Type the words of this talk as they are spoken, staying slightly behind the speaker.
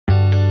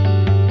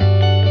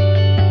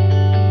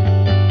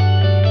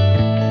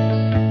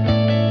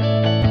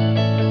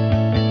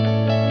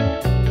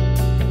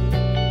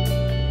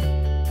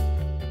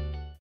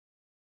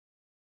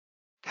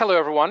Hello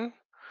everyone,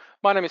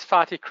 my name is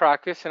Fatih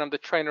Krakis and I'm the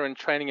Trainer in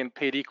Training and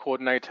PD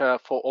Coordinator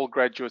for all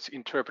graduates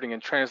interpreting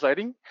and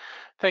translating.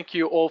 Thank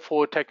you all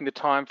for taking the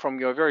time from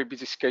your very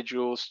busy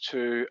schedules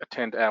to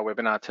attend our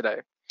webinar today.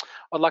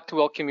 I'd like to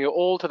welcome you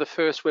all to the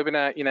first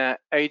webinar in our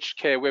Aged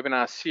Care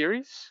webinar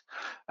series,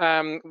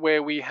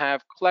 where we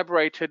have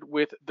collaborated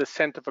with the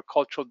Centre for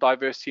Cultural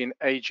Diversity and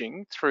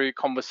Aging through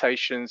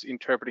Conversations,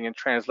 Interpreting and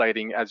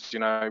Translating, as you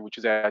know, which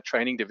is our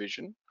training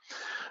division,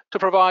 to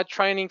provide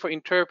training for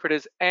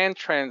interpreters and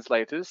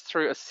translators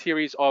through a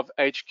series of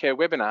aged care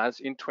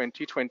webinars in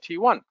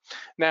 2021.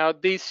 Now,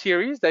 these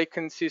series, they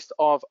consist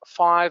of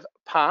 5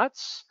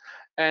 parts,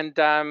 and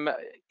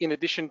in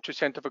addition to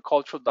Centre for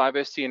Cultural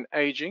Diversity and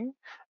Aging,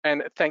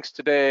 and thanks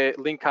to their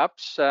link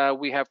ups,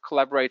 we have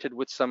collaborated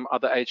with some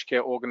other aged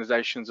care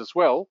organisations as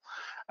well.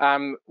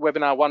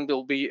 Webinar 1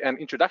 will be an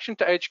introduction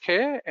to aged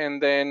care,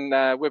 and then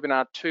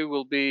webinar 2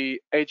 will be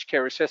aged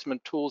care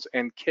assessment tools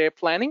and care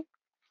planning.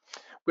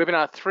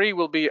 Webinar 3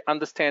 will be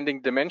Understanding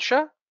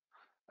Dementia.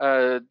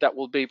 That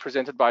will be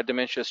presented by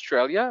Dementia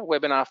Australia.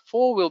 Webinar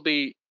 4 will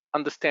be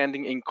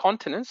Understanding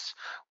Incontinence,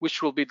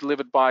 which will be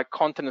delivered by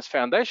Continence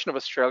Foundation of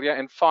Australia.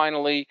 And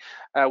finally,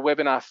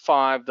 webinar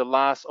 5, the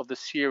last of the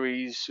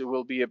series,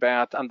 will be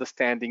about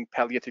Understanding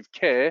Palliative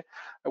Care,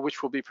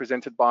 which will be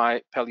presented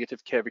by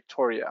Palliative Care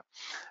Victoria.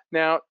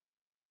 Now,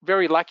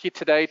 very lucky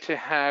today to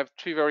have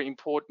 2 very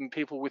important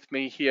people with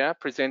me here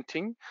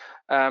presenting.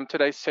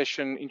 Today's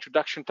session,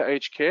 Introduction to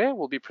Aged Care,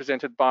 will be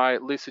presented by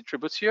Lisa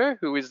Tribuzio,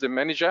 who is the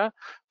manager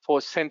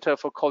for Centre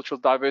for Cultural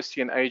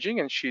Diversity and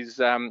Aging, and she's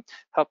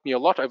helped me a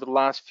lot over the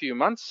last few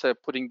months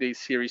putting these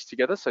series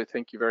together, so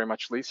thank you very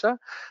much, Lisa.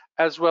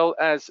 As well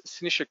as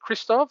Sinisha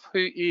Christov,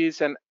 who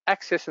is an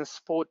Access and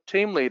Support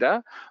Team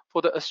Leader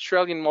for the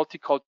Australian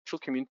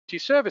Multicultural Community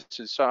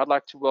Services. So I'd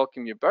like to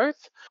welcome you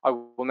both. I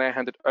will now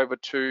hand it over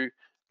to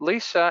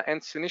Lisa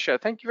and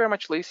Sinisha. Thank you very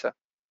much, Lisa.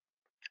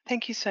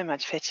 Thank you so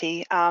much,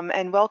 Fetty,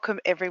 and welcome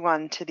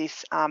everyone to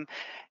this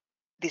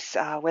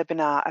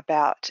webinar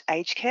about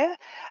aged care.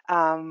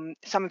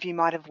 Some of you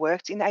might have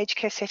worked in aged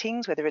care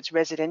settings, whether it's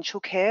residential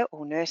care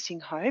or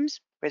nursing homes,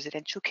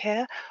 residential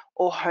care,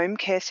 or home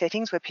care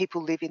settings where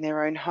people live in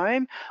their own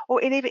home,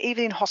 or even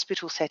in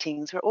hospital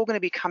settings. We're all going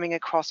to be coming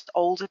across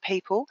older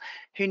people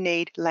who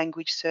need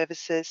language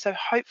services. So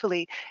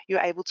hopefully you're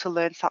able to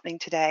learn something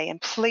today,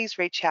 and please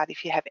reach out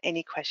if you have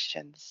any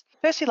questions.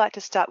 First, we'd like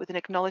to start with an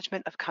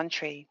acknowledgement of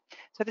country.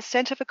 So the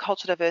Centre for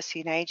Cultural Diversity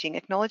and Aging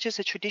acknowledges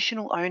the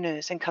traditional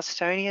owners and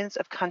custodians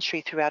of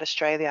country throughout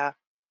Australia.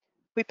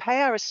 We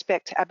pay our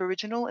respect to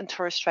Aboriginal and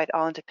Torres Strait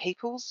Islander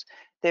peoples,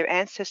 their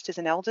ancestors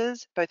and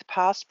elders, both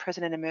past,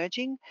 present and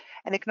emerging,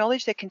 and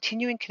acknowledge their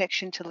continuing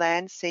connection to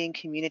land, sea and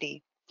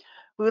community.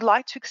 We would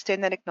like to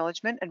extend that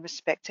acknowledgement and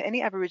respect to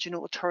any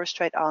Aboriginal or Torres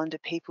Strait Islander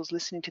peoples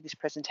listening to this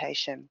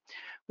presentation.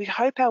 We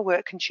hope our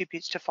work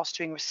contributes to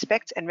fostering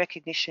respect and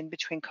recognition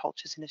between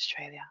cultures in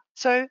Australia.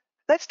 So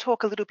let's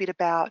talk a little bit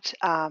about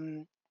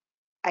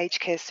aged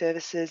care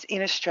services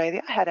in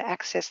Australia, how to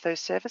access those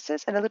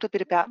services, and a little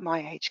bit about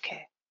my aged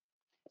care.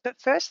 But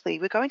firstly,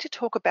 we're going to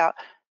talk about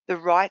the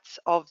rights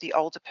of the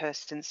older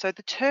person. So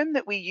the term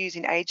that we use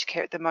in aged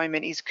care at the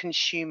moment is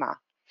consumer.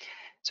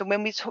 So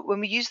when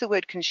we use the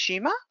word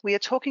consumer, we are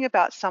talking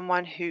about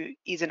someone who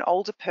is an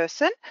older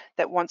person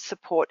that wants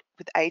support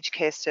with aged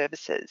care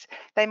services.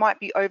 They might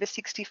be over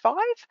 65,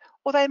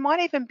 or they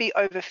might even be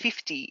over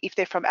 50 if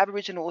they're from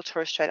Aboriginal or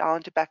Torres Strait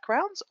Islander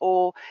backgrounds,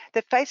 or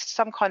they've faced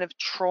some kind of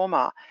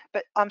trauma.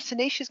 But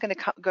Sinisha is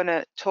going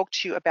to talk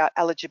to you about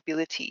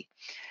eligibility.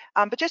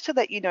 But just to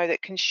let you know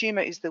that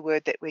consumer is the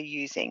word that we're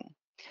using.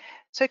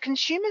 So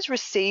consumers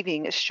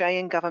receiving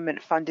Australian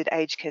government funded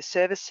aged care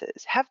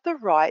services have the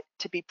right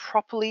to be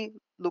properly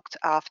looked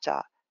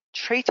after,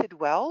 treated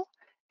well,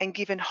 and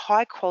given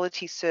high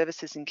quality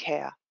services and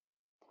care.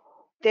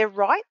 Their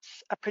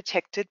rights are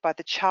protected by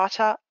the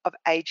Charter of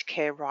Aged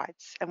Care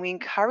Rights, and we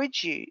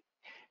encourage you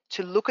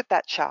to look at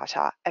that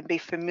charter and be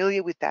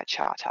familiar with that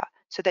charter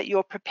so that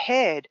you're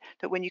prepared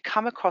that when you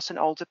come across an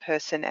older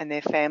person and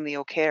their family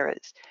or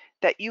carers,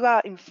 that you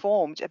are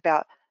informed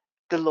about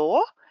the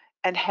law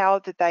and how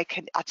that they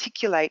can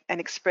articulate and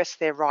express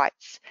their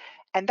rights.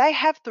 And they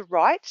have the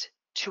right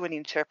to an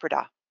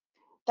interpreter.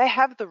 They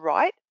have the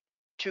right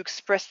to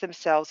express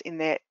themselves in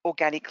their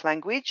organic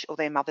language or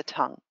their mother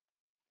tongue.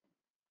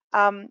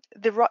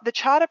 The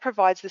Charter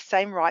provides the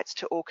same rights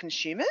to all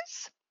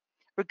consumers,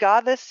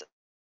 regardless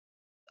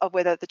of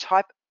whether the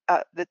type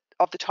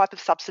of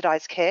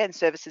subsidised care and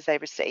services they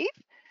receive,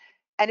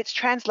 and it's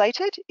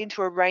translated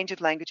into a range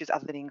of languages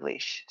other than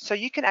English. So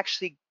you can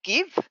actually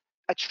give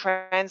a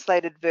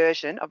translated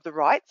version of the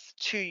rights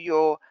to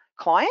your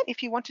client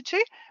if you wanted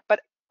to, but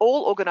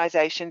all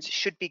organisations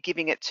should be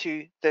giving it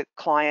to the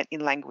client in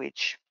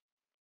language.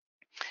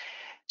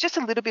 Just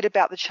a little bit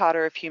about the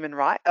Charter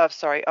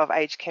of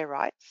Aged Care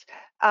Rights.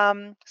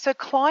 So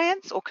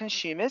clients or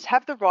consumers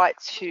have the right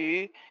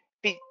to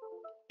be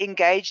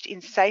engaged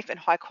in safe and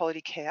high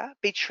quality care,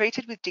 be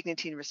treated with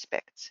dignity and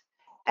respect,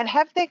 and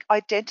have their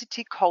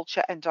identity,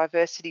 culture and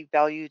diversity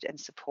valued and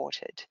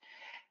supported,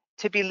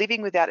 to be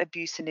living without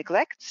abuse and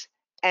neglect,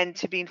 and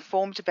to be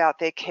informed about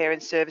their care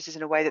and services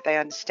in a way that they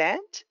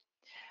understand,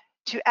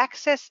 to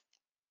access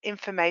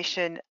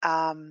information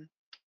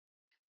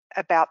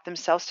about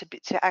themselves,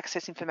 to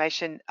access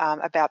information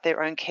about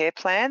their own care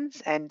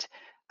plans and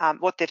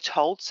what they've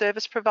told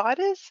service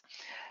providers,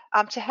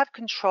 to have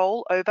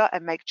control over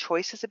and make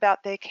choices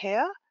about their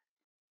care,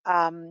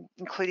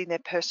 including their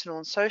personal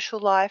and social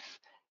life,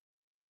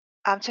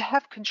 to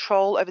have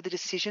control over the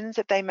decisions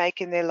that they make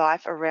in their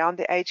life around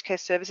their aged care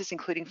services,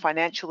 including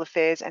financial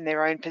affairs and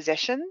their own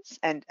possessions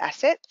and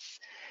assets,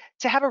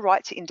 to have a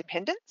right to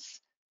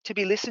independence, to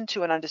be listened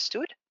to and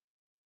understood,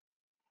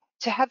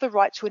 to have the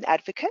right to an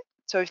advocate.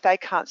 So if they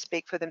can't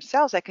speak for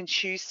themselves, they can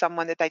choose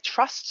someone that they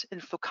trust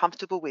and feel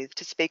comfortable with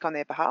to speak on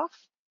their behalf.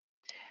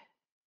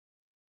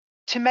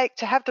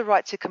 To have the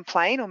right to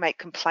complain or make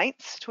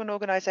complaints to an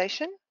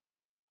organisation,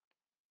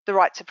 the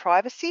right to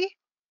privacy,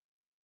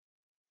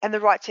 and the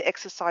right to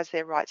exercise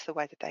their rights the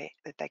way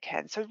that they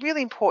can. So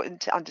really important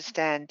to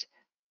understand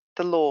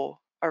the law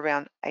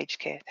around aged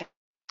care.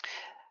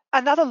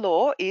 Another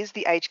law is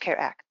the Aged Care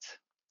Act.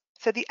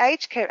 So the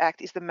Aged Care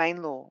Act is the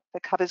main law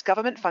that covers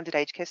government-funded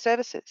aged care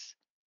services.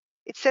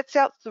 It sets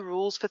out the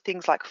rules for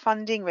things like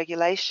funding,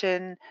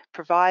 regulation,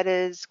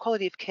 providers,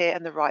 quality of care,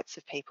 and the rights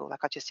of people,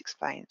 like I just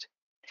explained.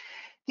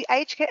 The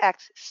Aged Care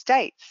Act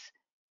states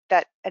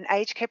that an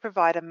aged care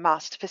provider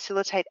must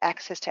facilitate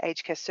access to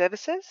aged care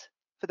services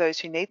for those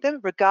who need them,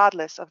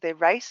 regardless of their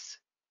race,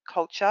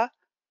 culture,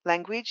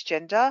 language,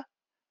 gender,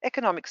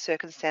 economic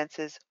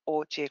circumstances,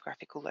 or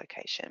geographical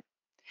location.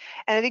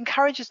 And it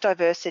encourages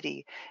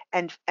diversity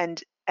and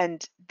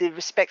the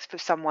respect for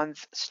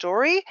someone's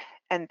story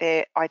and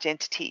their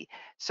identity.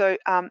 So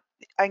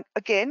I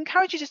again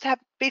encourage you just to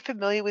be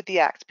familiar with the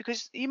Act,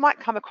 because you might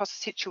come across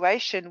a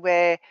situation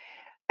where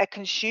a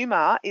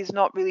consumer is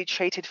not really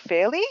treated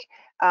fairly.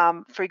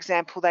 For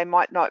example, they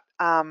might not,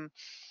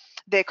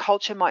 their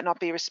culture might not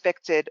be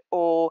respected,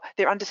 or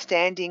their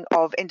understanding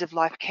of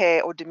end-of-life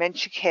care or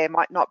dementia care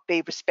might not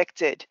be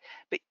respected.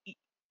 But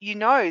you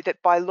know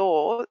that by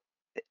law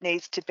it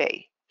needs to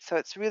be. So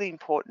it's really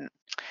important.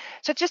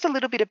 So just a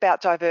little bit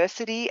about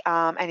diversity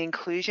and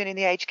inclusion in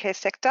the aged care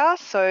sector.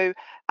 So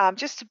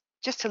just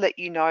to let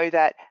you know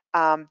that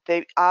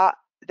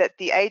that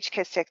the aged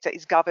care sector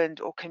is governed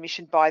or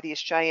commissioned by the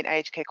Australian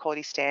Aged Care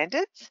Quality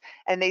Standards,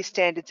 and these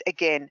standards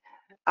again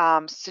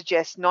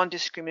suggest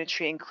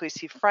non-discriminatory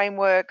inclusive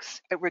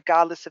frameworks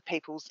regardless of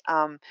people's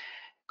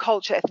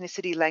culture,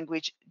 ethnicity,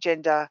 language,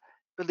 gender,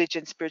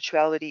 religion,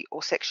 spirituality,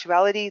 or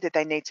sexuality, that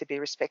they need to be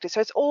respected. So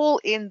it's all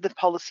in the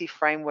policy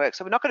framework.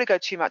 So we're not going to go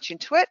too much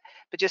into it,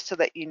 but just to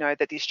let you know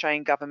that the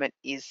Australian government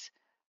is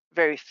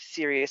very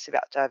serious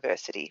about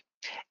diversity.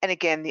 And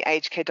again, the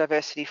Aged Care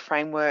Diversity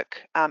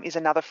Framework is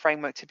another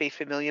framework to be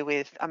familiar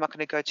with. I'm not going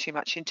to go too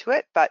much into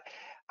it, but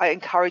I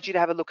encourage you to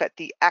have a look at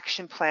the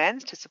action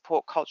plans to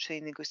support culturally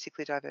and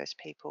linguistically diverse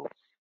people.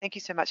 Thank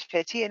you so much,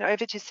 Feti. And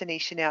over to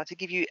Sanisha now to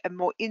give you a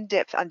more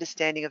in-depth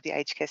understanding of the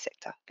aged care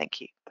sector.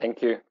 Thank you.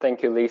 Thank you.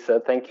 Thank you,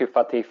 Lisa. Thank you,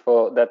 Fatih,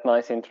 for that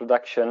nice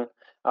introduction.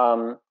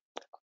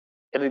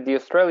 At the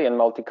Australian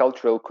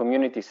Multicultural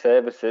Community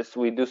Services,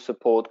 we do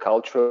support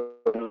culturally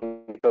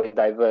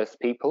diverse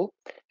people,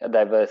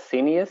 diverse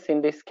seniors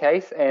in this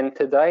case. And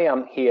today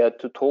I'm here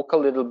to talk a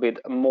little bit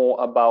more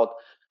about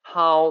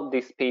how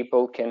these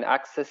people can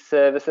access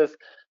services,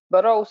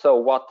 but also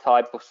what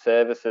type of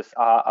services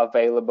are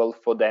available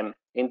for them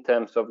in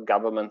terms of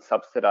government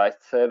subsidized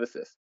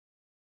services.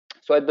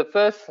 So at the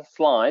first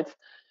slide,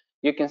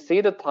 you can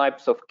see the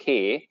types of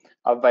care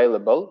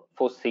available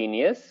for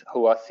seniors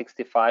who are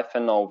 65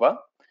 and over.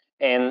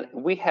 And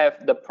we have,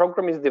 the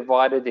program is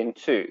divided in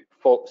two,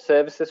 for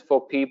services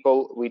for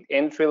people with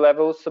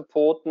entry-level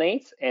support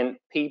needs and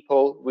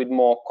people with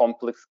more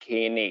complex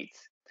care needs.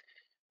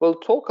 We'll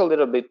talk a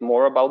little bit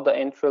more about the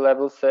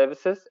entry-level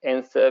services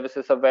and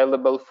services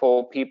available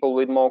for people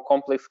with more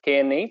complex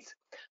care needs.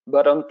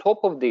 But on top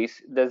of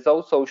this, there's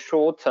also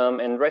short-term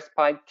and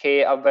respite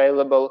care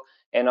available,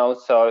 and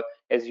also,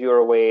 as you're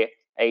aware,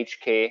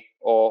 aged care,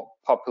 or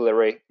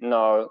popularly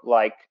known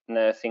like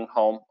nursing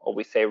home, or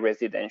we say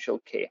residential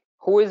care.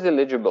 Who is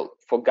eligible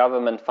for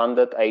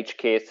government-funded aged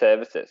care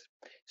services?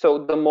 So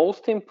the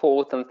most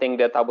important thing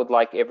that I would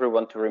like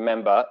everyone to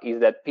remember is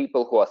that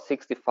people who are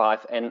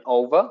 65 and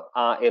over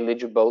are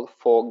eligible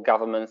for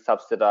government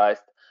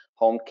subsidized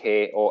home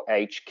care or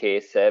aged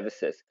care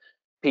services.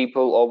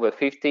 People over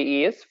 50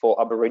 years for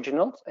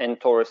Aboriginals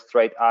and Torres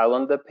Strait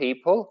Islander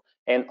people,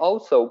 and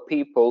also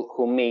people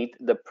who meet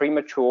the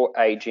premature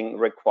aging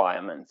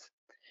requirements.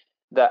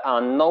 There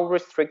are no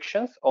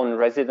restrictions on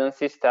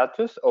residency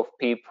status of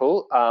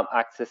people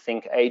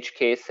accessing aged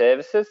care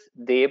services.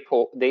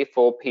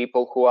 Therefore,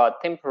 people who are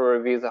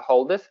temporary visa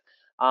holders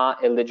are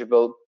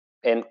eligible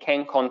and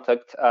can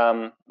contact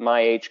My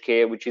Aged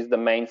Care, which is the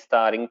main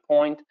starting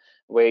point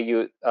where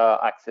you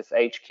access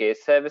aged care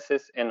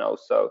services and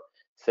also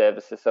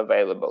services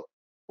available.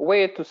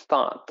 Where to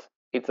start?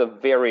 It's a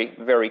very,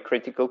 very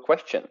critical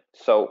question.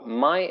 So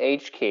My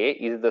Aged Care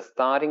is the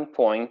starting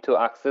point to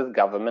access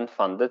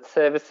government-funded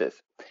services.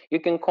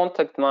 You can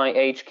contact My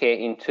Aged Care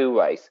in two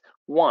ways.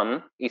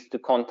 One is to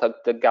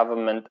contact the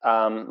government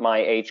My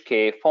Aged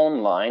Care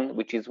phone line,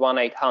 which is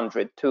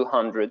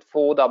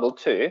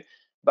 1-800-200-422,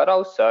 but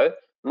also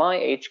My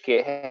Aged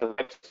Care has a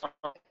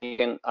website. You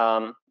can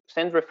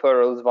send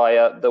referrals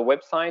via the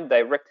website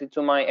directly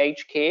to My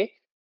Aged Care.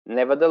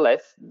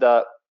 Nevertheless,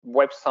 the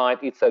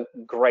website is a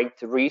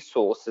great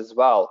resource as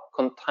well,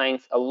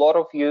 contains a lot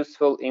of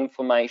useful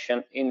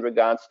information in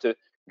regards to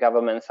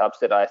government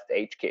subsidized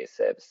aged care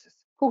services.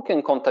 Who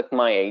can contact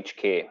My Aged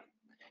Care?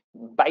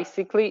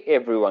 Basically,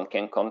 everyone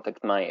can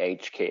contact My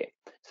Aged Care.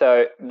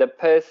 So the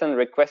person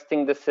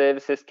requesting the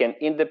services can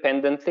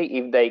independently,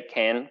 if they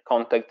can,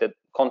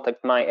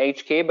 contact My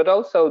Aged Care, but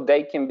also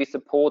they can be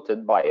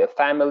supported by a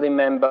family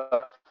member,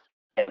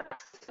 an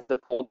access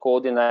support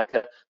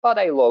coordinator, but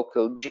a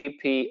local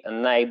GP, a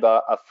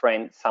neighbor, a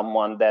friend,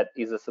 someone that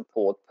is a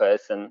support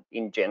person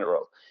in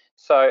general.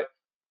 So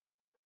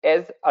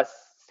as a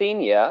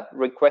senior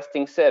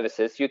requesting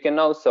services, you can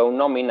also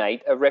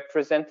nominate a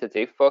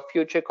representative for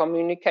future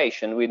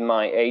communication with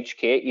My Aged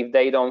Care if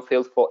they don't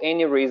feel, for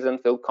any reason,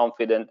 feel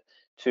confident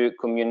to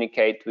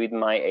communicate with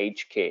My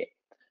Aged Care.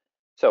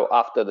 So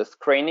after the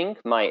screening,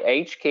 My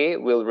Aged Care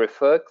will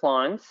refer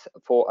clients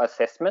for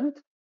assessment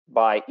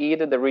by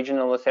either the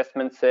regional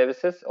assessment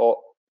services or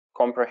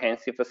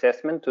comprehensive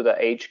assessment to the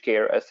aged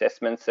care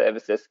assessment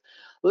services.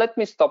 Let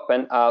me stop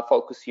and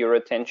focus your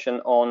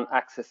attention on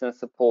access and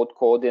support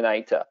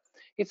coordinator.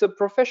 It's a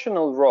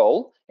professional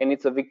role and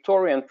it's a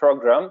Victorian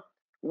program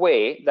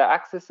where the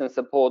access and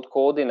support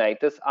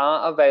coordinators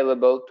are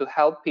available to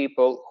help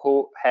people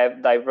who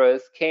have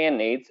diverse care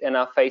needs and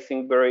are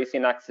facing barriers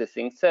in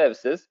accessing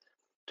services,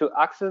 to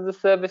access the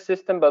service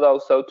system, but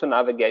also to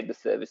navigate the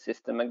service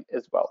system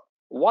as well.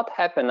 What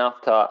happened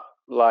after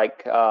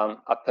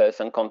a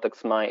person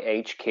contacts My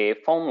Aged Care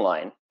phone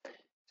line?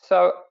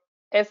 So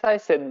as I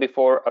said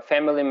before, a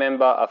family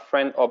member, a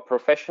friend or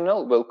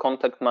professional will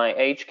contact My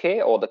Aged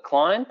Care or the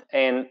client,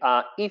 and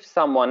if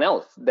someone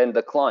else than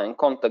the client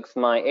contacts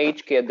My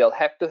Aged Care, they'll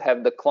have to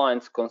have the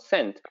client's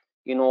consent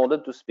in order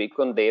to speak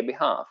on their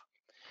behalf.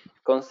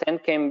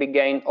 Consent can be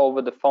gained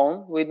over the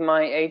phone with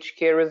My Aged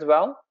Care as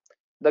well.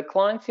 The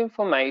client's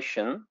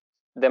information,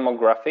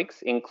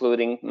 demographics,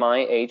 including My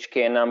Aged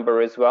Care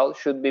number as well,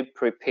 should be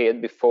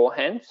prepared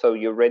beforehand, so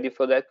you're ready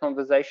for that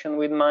conversation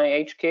with My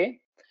Aged Care.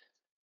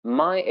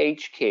 My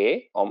Aged Care,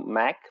 or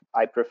MAC,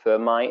 I prefer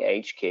My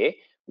Aged Care,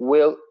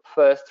 will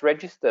first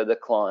register the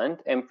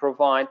client and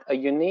provide a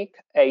unique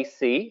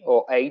AC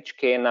or aged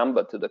care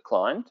number to the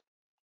client.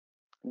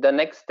 The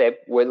next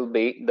step will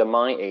be the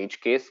My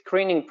Aged Care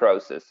screening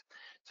process.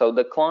 So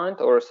the client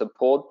or a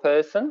support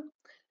person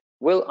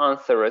will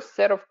answer a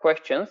set of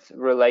questions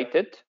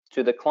related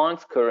to the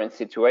client's current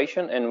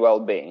situation and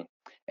well-being.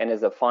 And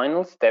as a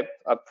final step,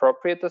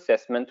 appropriate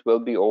assessment will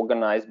be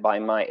organized by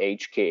My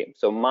Aged Care.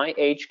 So My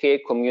Aged Care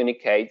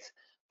communicates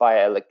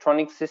via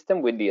electronic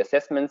system with the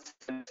assessment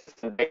system,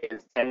 and they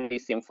send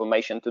this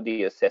information to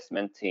the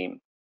assessment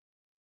team.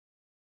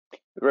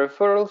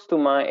 Referrals to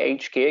My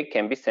Aged Care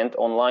can be sent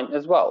online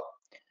as well.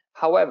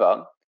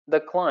 However, the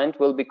client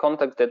will be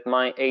contacted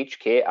My Aged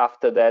Care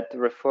after that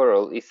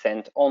referral is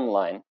sent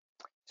online.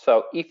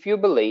 So if you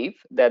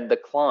believe that the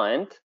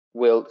client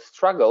will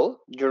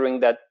struggle during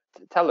that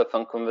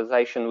telephone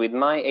conversation with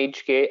My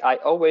Aged Care, I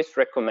always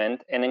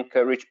recommend and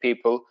encourage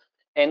people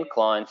and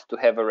clients to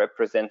have a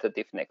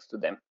representative next to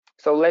them.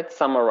 So let's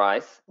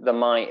summarize the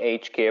My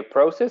Aged Care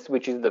process,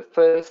 which is the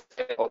first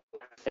step of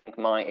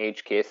My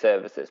Aged Care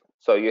services.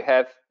 So you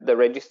have the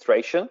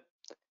registration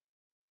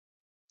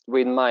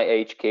with My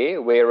Aged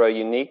Care, where a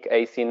unique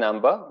AC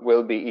number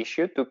will be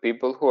issued to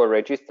people who are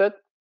registered,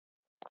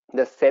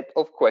 the set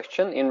of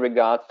questions in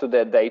regards to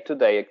their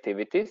day-to-day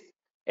activities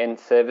and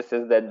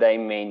services that they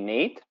may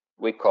need.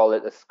 We call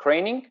it a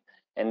screening.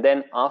 And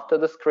then after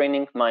the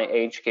screening, My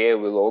Aged Care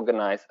will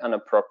organize an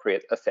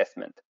appropriate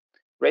assessment.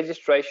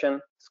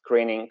 Registration,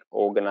 screening,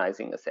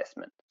 organizing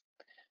assessment.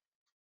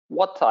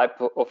 What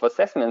type of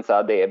assessments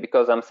are there?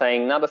 Because I'm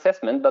saying not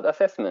assessment, but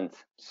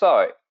assessments.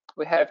 So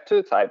we have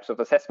two types of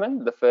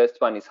assessment. The first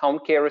one is home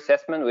care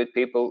assessment with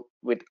people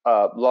with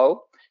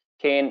low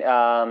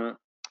care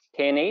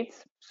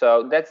needs.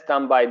 So that's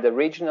done by the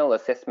regional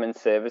assessment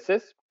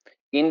services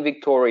in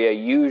Victoria,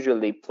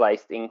 usually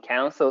placed in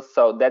councils.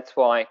 So that's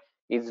why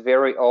it's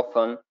very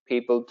often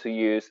people to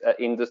use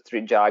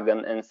industry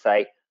jargon and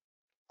say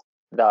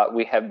that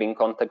we have been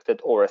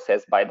contacted or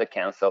assessed by the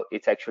council.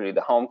 It's actually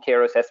the home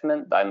care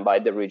assessment done by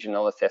the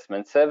regional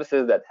assessment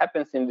services that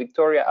happens in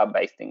Victoria are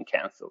based in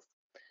councils.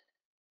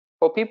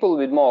 For people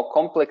with more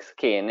complex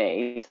care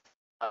needs,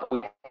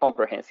 we have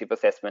comprehensive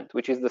assessment,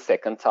 which is the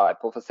second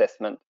type of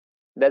assessment.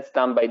 That's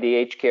done by the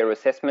aged care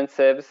assessment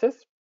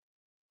services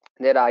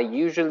that are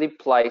usually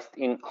placed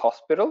in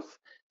hospitals.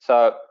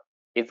 So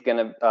it's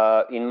gonna,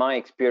 in my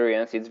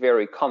experience, it's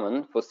very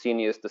common for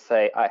seniors to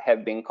say, I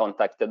have been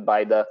contacted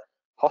by the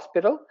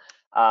hospital.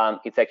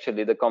 It's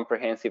actually the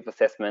comprehensive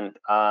assessment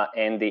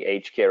and the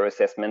aged care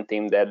assessment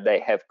team that they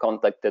have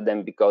contacted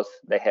them because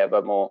they have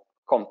a more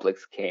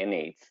complex care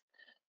needs.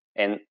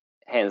 And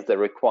hence the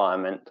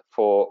requirement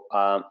for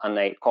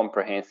a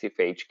comprehensive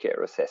aged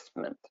care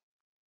assessment.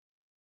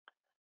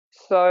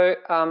 So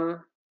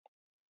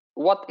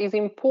what is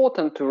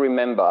important to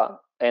remember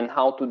and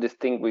how to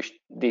distinguish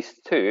these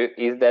two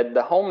is that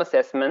the home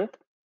assessment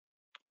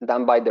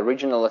done by the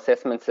regional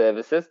assessment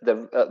services,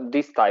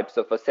 these types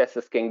of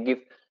assessors can give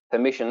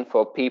permission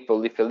for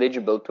people, if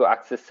eligible, to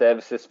access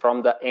services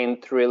from the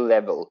entry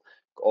level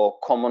or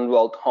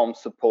Commonwealth Home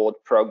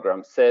Support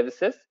Program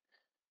services.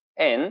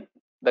 And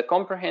the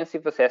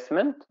comprehensive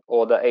assessment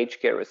or the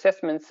aged care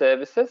assessment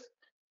services,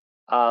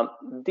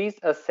 these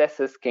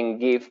assessors can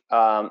give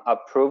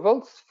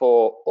approvals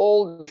for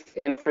all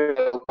entry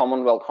level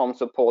Commonwealth Home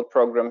Support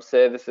Program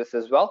services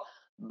as well,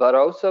 but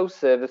also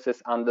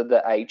services under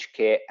the Aged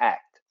Care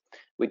Act,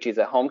 which is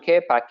a home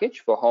care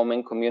package for home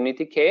and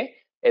community care,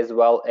 as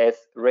well as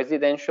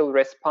residential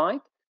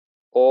respite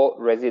or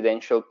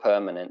residential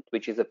permanent,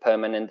 which is a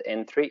permanent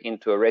entry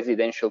into a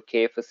residential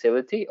care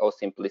facility, or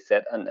simply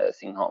said, a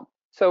nursing home.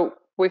 So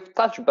we've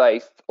touched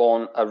base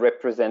on a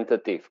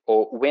representative,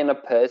 or when a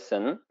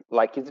person,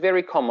 like it's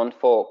very common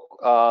for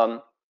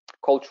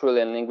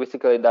culturally and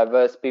linguistically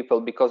diverse people,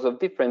 because of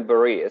different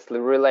barriers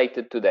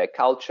related to their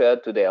culture,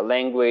 to their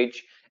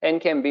language, and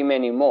can be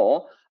many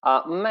more,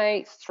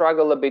 may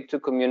struggle a bit to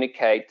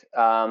communicate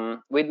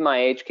with my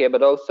aged care,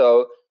 but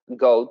also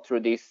go through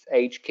this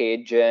aged care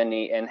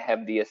journey and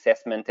have the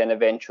assessment and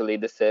eventually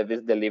the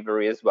service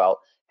delivery as well.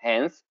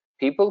 Hence,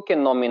 people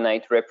can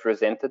nominate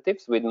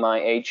representatives with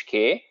my aged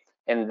care,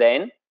 and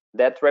then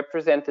that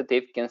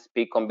representative can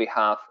speak on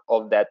behalf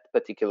of that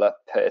particular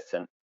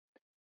person.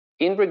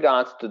 In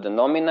regards to the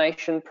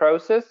nomination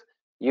process,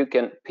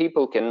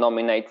 people can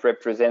nominate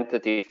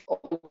representatives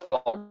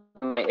on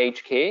my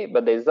aged care,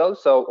 but there's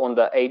also on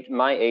the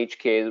my aged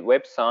care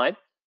website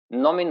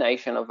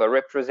nomination of a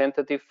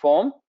representative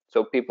form,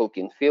 so people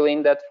can fill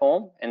in that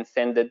form and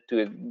send it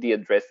to the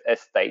address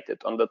as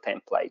stated on the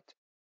template.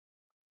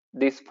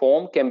 This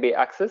form can be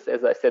accessed,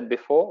 as I said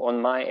before,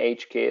 on my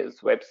aged care's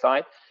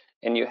website,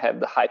 and you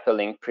have the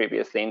hyperlink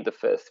previously in the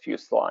first few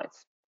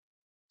slides.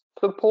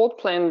 Support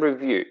plan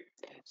review.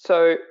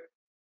 So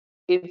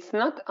it's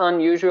not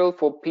unusual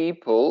for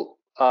people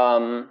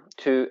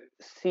to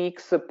seek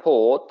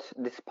support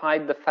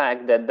despite the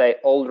fact that they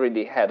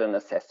already had an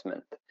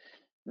assessment.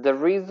 The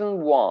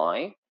reason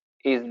why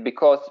is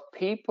because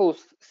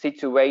people's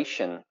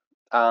situation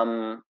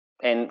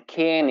and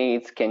care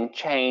needs can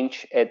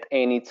change at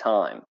any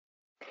time.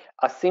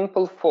 A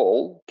simple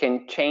fall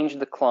can change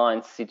the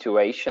client's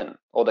situation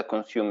or the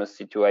consumer's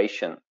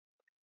situation.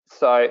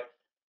 So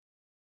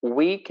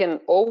we can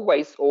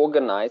always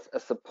organize a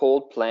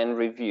support plan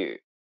review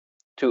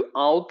to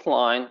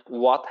outline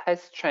what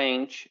has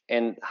changed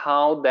and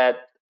how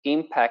that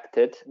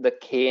impacted the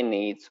care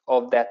needs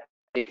of that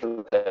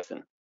particular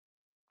person.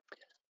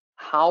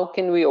 How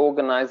can we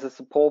organize a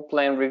support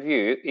plan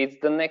review is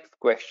the next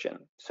question.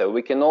 So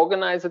we can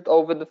organize it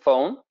over the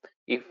phone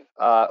if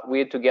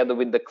we're together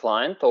with the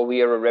client or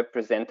we are a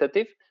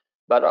representative,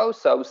 but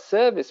also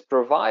service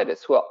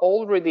providers who are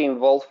already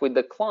involved with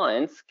the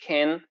clients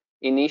can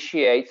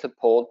initiate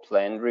support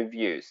plan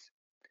reviews.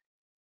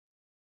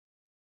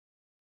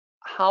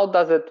 How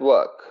does it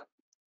work?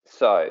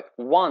 So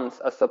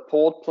once a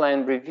support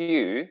plan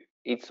review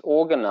it's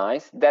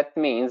organized, that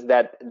means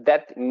that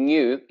that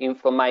new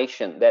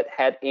information that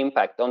had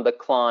impact on the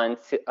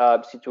client's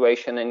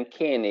situation and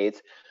care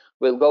needs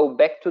will go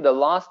back to the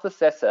last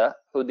assessor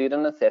who did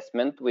an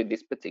assessment with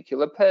this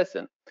particular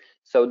person.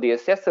 So the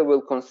assessor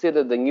will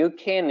consider the new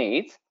care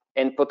needs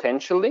and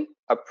potentially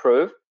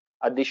approve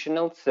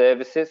additional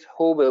services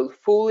who will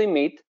fully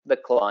meet the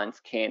client's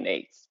care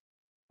needs.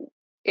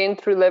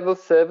 Entry-level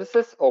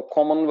services or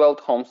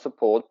Commonwealth Home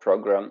Support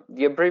Program.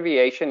 The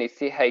abbreviation is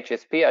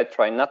CHSP. I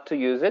try not to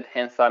use it,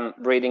 hence I'm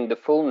reading the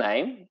full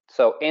name.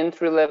 So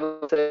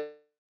entry-level services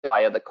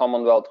via the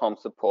Commonwealth Home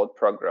Support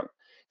Program.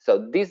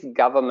 So this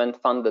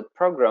government-funded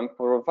program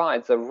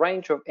provides a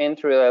range of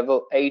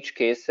entry-level aged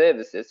care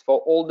services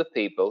for older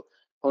people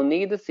who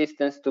need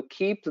assistance to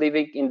keep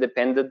living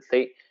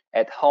independently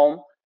at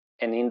home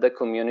and in the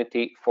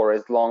community for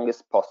as long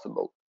as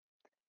possible.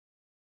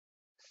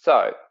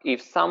 So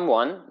if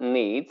someone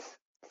needs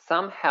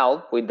some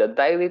help with the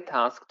daily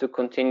task to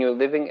continue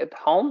living at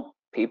home,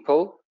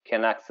 people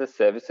can access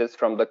services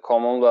from the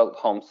Commonwealth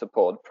Home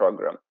Support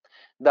Program.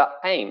 The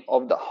aim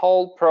of the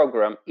whole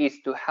program is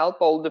to help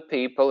older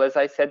people, as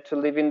I said, to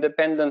live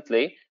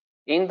independently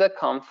in the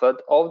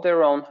comfort of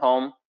their own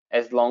home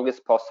as long as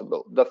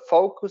possible. The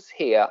focus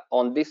here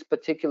on this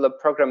particular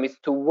program is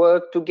to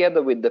work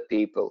together with the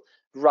people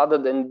rather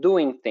than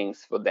doing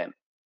things for them,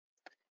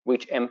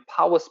 which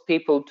empowers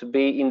people to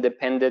be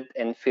independent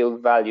and feel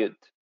valued.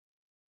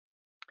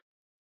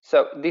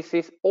 So this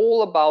is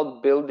all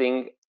about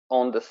building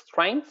on the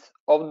strengths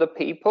of the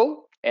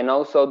people and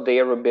also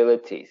their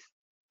abilities.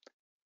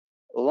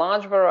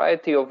 Large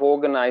variety of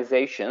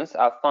organizations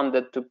are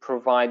funded to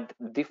provide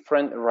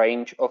different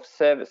range of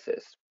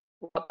services.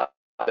 What are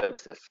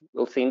services?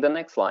 We'll see in the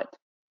next slide.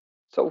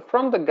 So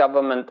from the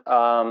government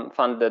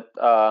funded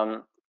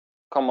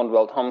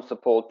Commonwealth Home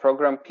Support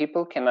Program,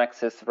 people can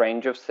access a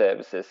range of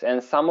services,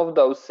 and some of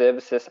those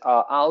services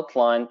are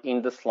outlined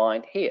in the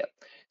slide here.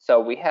 So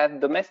we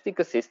have domestic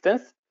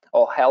assistance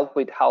or help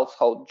with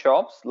household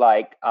jobs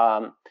like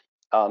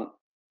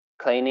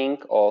cleaning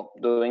or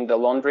doing the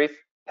laundries,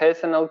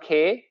 personal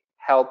care,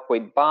 help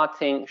with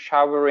bathing,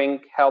 showering,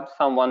 help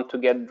someone to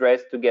get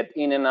dressed, to get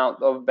in and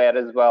out of bed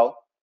as well.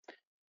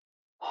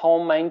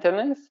 Home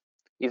maintenance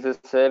is a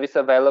service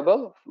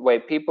available where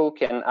people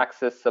can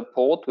access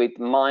support with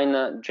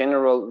minor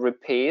general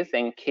repairs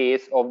and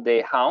cares of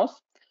their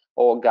house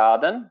or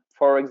garden.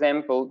 For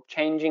example,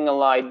 changing a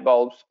light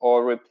bulbs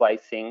or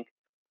replacing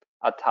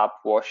a tap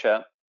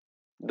washer,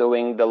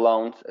 doing the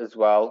lawns as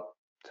well.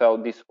 So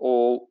this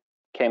all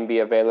can be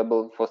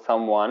available for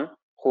someone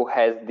who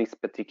has this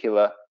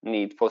particular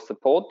need for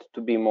support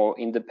to be more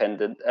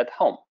independent at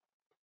home.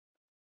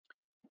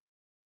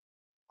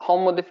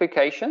 Home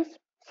modifications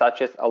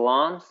such as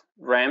alarms,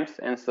 ramps,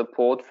 and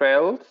support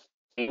rails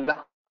in the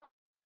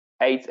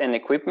aids and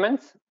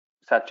equipments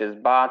such as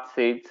bath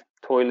seats,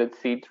 toilet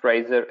seats,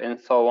 razor, and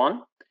so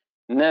on.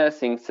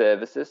 Nursing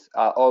services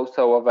are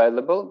also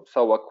available,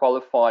 so a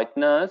qualified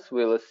nurse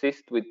will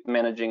assist with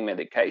managing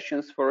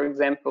medications, for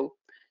example.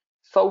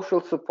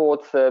 Social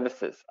support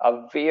services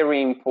are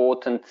very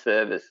important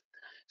service.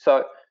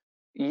 So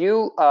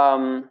you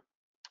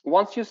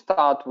once you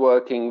start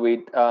working with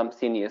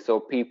seniors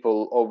or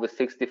people over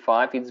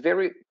 65, it's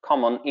very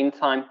common in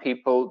time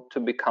people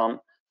to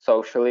become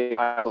socially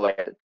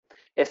isolated,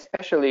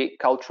 especially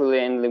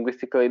culturally and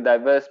linguistically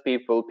diverse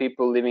people,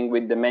 people living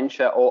with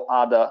dementia or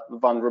other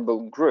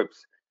vulnerable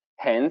groups.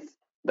 Hence,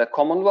 the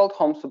Commonwealth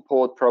Home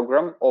Support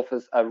Program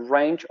offers a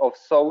range of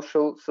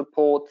social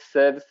support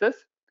services,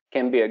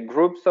 can be a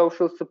group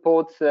social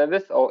support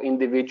service or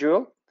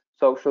individual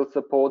social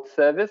support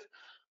service,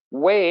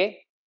 where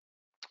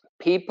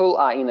people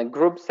are in a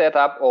group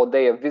setup or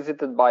they are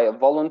visited by a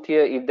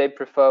volunteer if they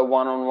prefer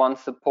one-on-one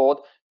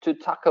support to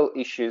tackle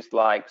issues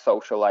like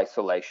social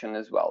isolation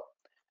as well.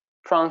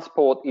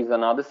 Transport is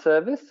another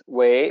service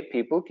where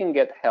people can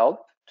get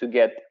help to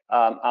get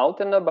out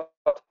and about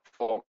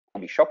for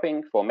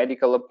shopping, for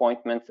medical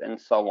appointments,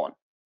 and so on.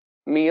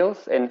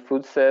 Meals and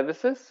food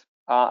services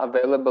are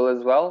available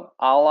as well.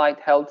 Allied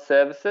health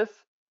services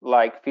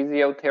like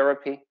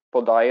physiotherapy,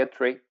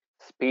 podiatry,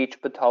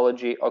 speech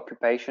pathology,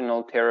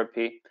 occupational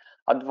therapy,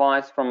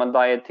 advice from a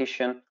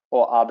dietitian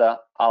or other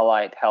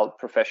allied health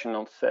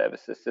professional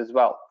services as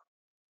well.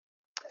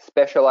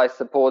 Specialized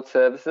support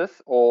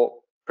services, or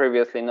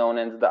previously known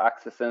as the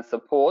access and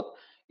support,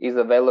 is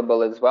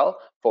available as well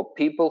for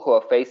people who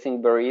are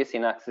facing barriers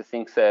in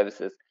accessing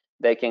services.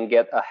 They can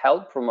get a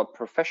help from a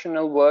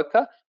professional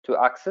worker to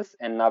access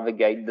and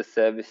navigate the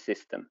service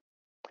system.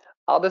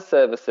 Other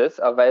services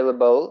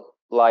available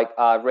like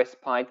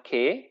respite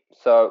care.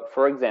 So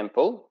for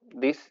example,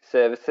 these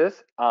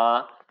services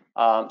are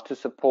to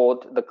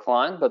support the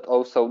client, but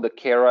also the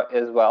carer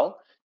as well.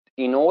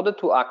 In order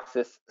to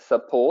access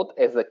support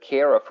as a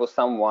carer for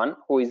someone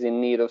who is in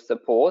need of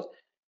support,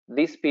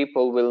 these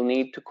people will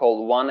need to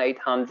call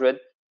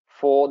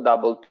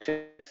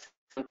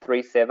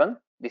 1-800-422-737.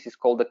 This is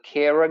called the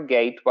Carer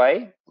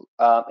Gateway,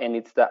 and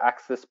it's the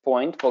access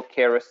point for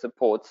carer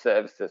support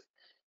services.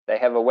 They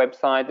have a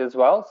website as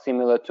well,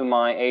 similar to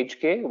My Aged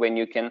Care, when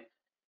you can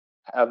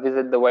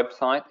visit the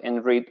website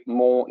and read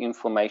more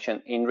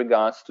information in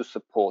regards to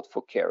support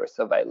for carers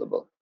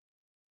available.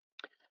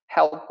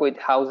 Help with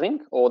housing,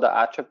 or the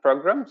ACHA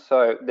program.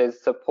 So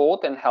there's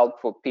support and help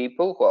for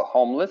people who are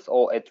homeless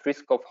or at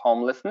risk of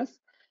homelessness.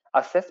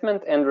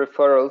 Assessment and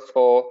referrals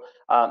for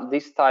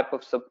this type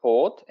of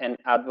support and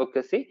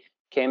advocacy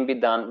can be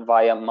done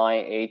via My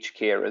Aged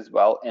Care as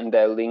well, and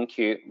they'll link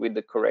you with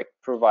the correct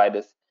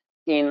providers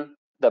in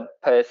the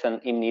person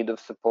in need of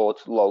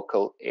support's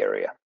local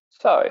area.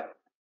 So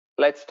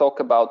let's talk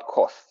about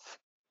costs.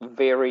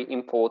 Very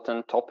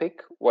important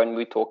topic when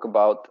we talk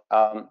about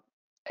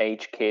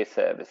aged care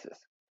services.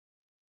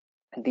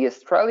 The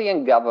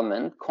Australian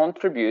government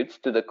contributes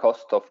to the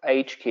cost of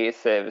aged care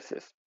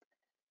services.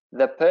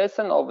 The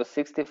person over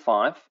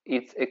 65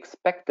 is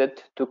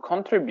expected to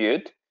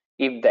contribute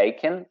if they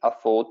can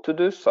afford to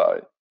do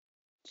so.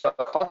 So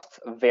costs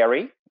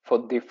vary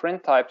for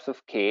different types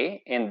of care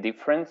and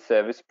different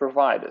service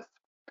providers.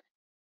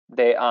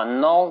 There are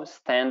no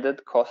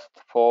standard costs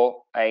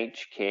for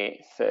aged care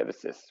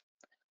services.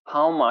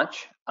 How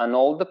much an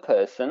older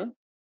person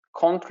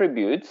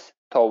contributes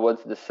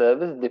towards the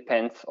service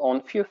depends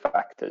on few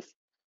factors.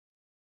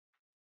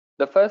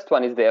 The first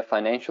one is their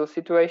financial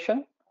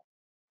situation.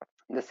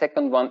 The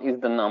second one is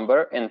the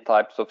number and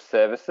types of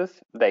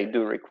services they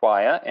do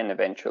require and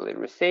eventually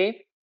receive.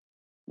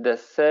 The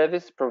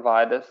service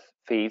provider's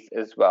fees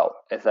as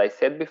well. As I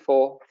said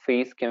before,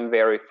 fees can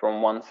vary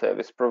from one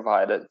service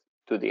provider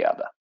to the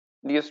other.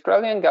 The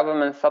Australian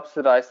government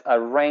subsidised a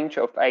range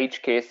of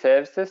aged care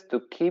services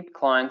to keep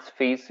clients'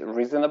 fees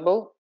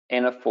reasonable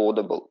and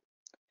affordable.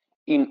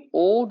 If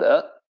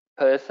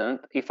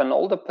an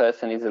older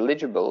person is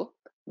eligible,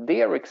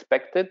 they are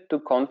expected to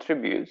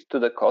contribute to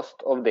the cost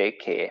of their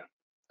care.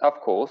 Of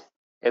course,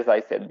 as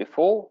I said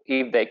before,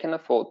 if they can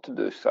afford to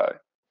do so.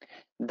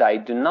 They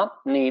do not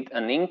need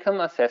an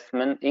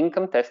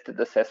income-tested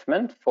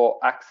assessment for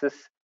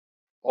access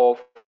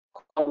of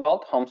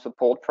Commonwealth Home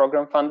Support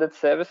Program funded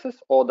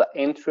services or the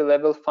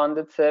entry-level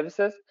funded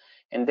services,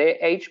 and their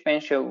age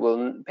pension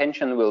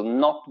will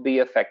not be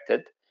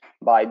affected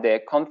by their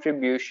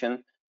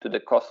contribution to the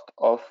cost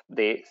of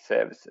their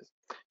services.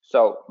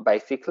 So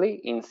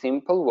basically, in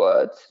simple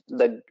words,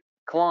 the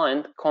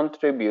client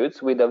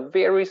contributes with a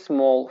very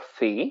small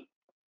fee,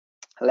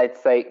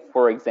 let's say,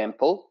 for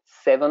example,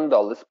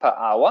 $7 per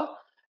hour,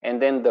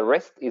 and then the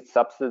rest is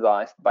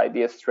subsidized by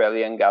the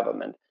Australian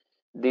government.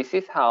 This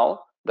is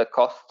how the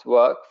costs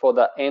work for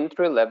the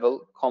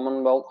entry-level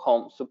Commonwealth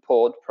Home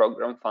Support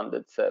Program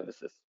funded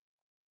services.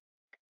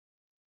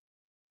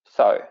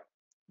 So,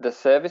 the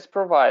service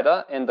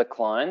provider and the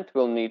client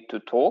will need to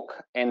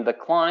talk, and the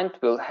client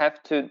will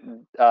have to,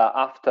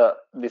 after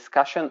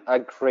discussion,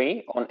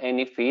 agree on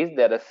any fees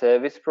that a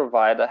service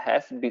provider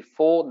has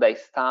before they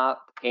start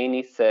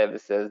any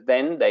services.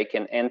 Then they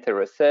can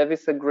enter a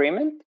service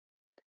agreement,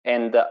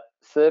 and the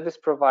service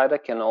provider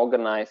can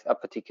organize a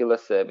particular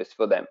service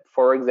for them.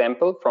 For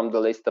example, from the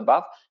list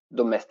above,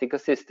 domestic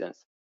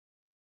assistance.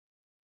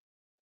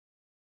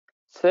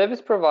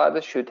 Service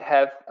providers should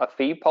have a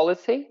fee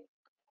policy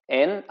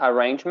and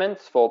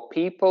arrangements for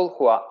people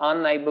who are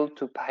unable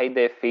to pay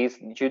their fees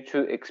due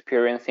to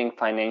experiencing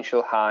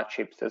financial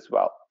hardships as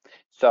well.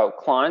 So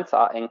clients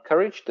are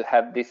encouraged to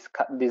have this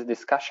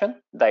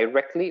discussion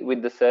directly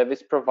with the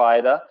service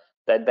provider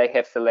that they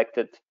have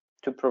selected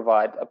to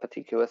provide a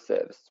particular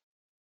service.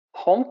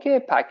 Home care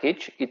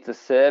package is a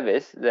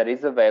service that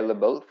is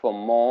available for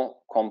more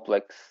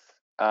complex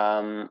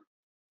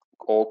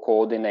or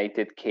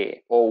coordinated care,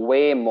 or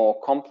where more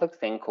complex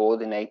and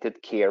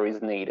coordinated care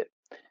is needed.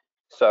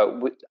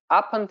 So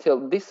up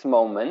until this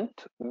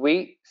moment,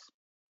 we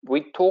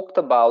talked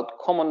about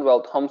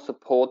Commonwealth Home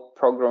Support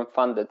Program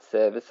funded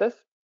services,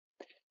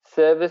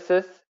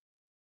 services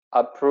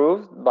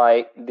approved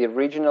by the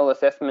Regional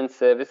Assessment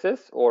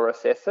Services or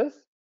assessors,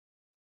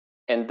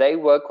 and they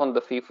work on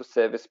the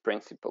fee-for-service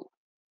principle.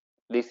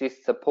 This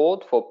is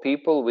support for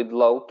people with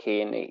low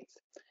care needs.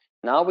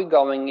 Now we're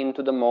going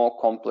into the more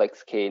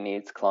complex care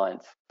needs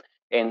clients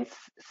and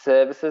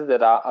services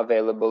that are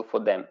available for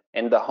them.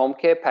 And the home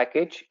care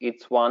package,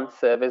 it's one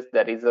service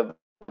that is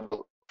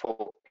available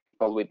for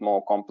people with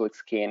more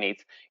complex care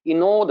needs.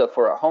 In order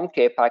for a home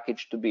care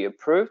package to be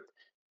approved,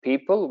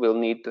 people will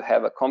need to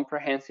have a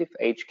comprehensive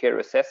aged care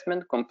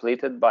assessment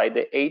completed by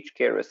the aged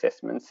care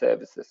assessment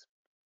services.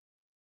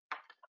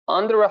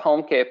 Under a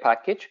home care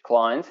package,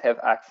 clients have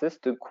access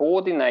to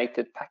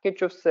coordinated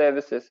package of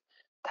services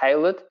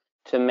tailored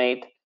to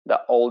meet the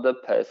older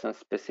person's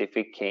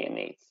specific care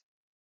needs.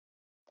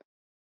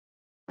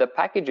 The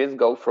packages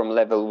go from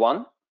level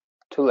 1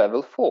 to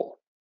level 4,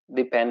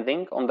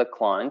 depending on the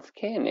client's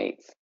care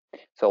needs.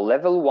 So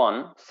level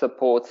 1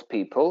 supports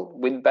people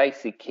with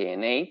basic care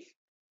needs.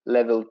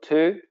 Level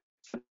 2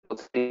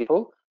 supports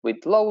people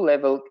with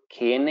low-level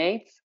care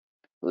needs.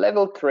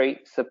 Level 3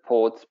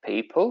 supports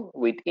people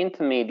with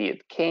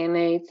intermediate care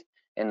needs,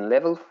 and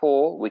level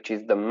 4, which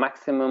is the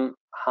maximum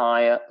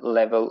higher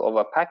level of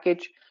a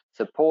package,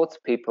 supports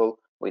people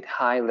with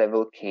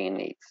high-level care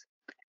needs.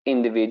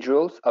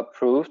 Individuals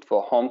approved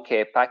for home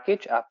care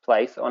package are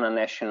placed on a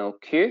national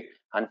queue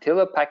until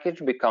a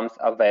package becomes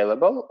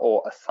available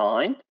or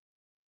assigned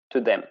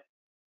to them.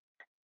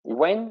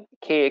 When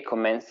care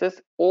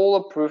commences, all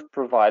approved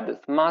providers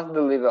must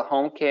deliver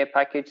home care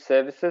package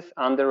services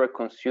under a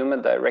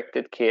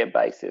consumer-directed care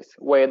basis,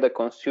 where the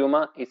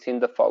consumer is in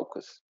the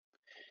focus.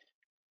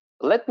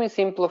 Let me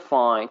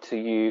simplify to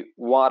you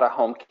what a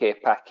home care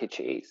package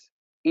is.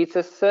 It's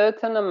a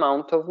certain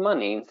amount of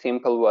money, in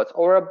simple words,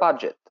 or a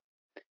budget,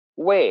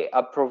 where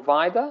a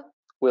provider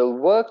will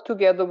work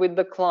together with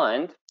the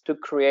client to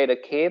create a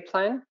care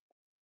plan,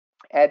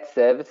 add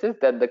services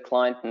that the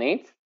client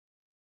needs,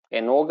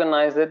 and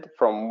organize it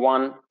from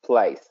one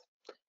place,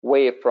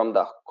 where from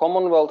the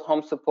Commonwealth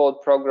Home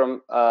Support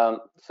Program,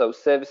 so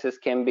services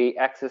can be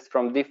accessed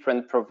from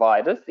different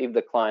providers if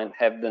the client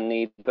have the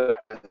need for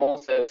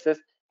more services.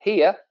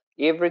 Here,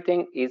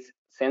 everything is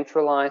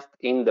centralized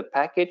in the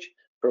package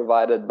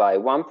provided by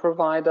one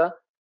provider,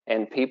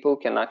 and people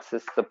can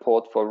access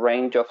support for a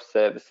range of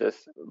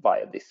services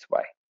via this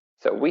way.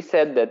 So we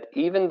said that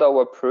even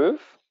though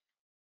approved,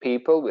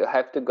 people will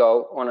have to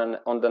go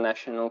on the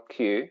national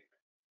queue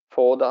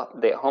for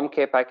their home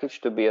care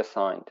package to be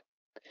assigned.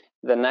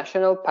 The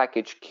national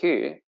package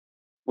queue,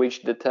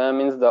 which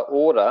determines the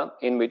order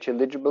in which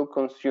eligible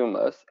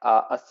consumers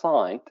are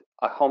assigned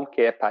a home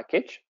care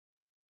package,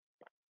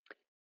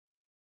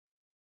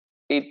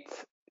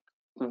 it's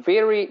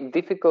very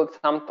difficult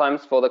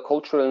sometimes for the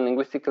culturally and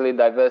linguistically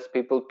diverse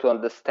people to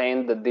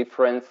understand the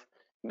difference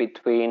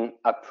between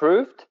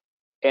approved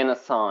and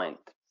assigned.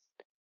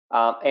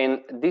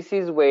 And this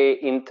is where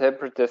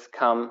interpreters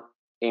come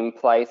in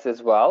place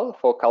as well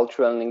for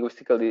cultural and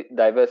linguistically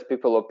diverse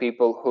people, or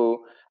people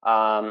who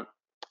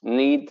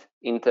need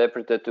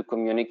interpreter to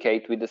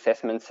communicate with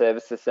assessment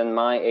services and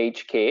My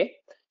Aged Care.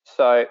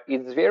 So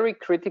it's very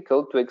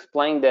critical to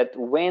explain that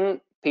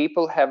when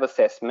people have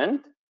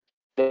assessment,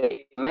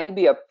 they may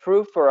be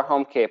approved for a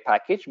home care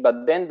package,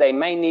 but then they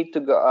may need to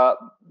go.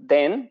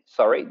 Then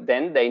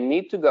they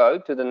need to go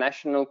to the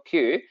national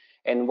queue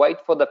and wait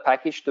for the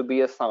package to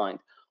be assigned.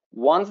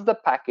 Once the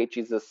package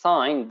is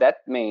assigned, that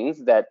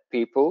means that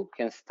people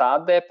can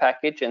start their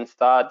package and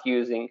start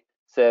using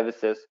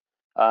services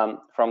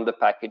from the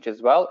package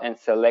as well, and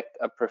select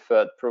a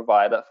preferred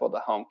provider for the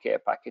home care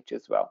package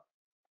as well.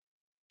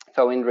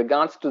 So in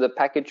regards to the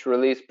package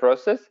release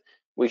process,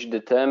 which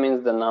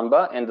determines the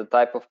number and the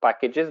type of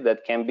packages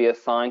that can be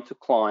assigned to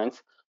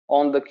clients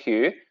on the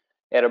queue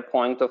at a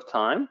point of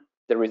time,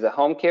 there is a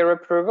home care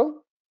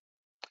approval.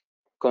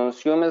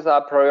 Consumers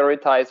are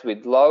prioritized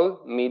with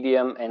low,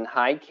 medium, and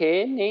high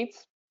care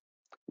needs.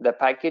 The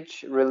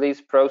package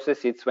release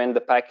process is when the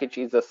package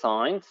is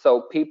assigned.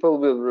 So people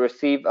will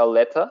receive a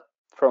letter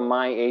from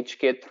My Aged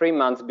Care 3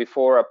 months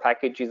before a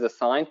package is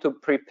assigned to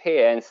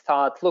prepare and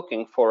start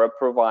looking for a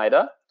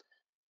provider.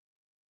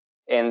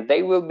 And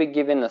they will be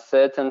given a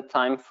certain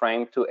time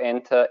frame to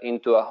enter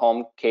into a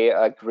home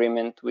care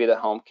agreement with a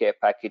home care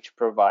package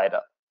provider.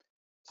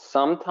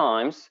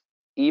 Sometimes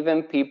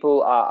even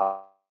people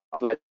are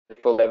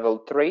for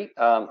level 3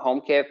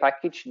 home care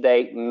package,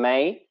 they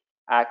may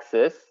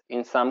access,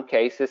 in some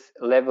cases,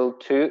 level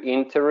 2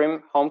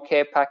 interim home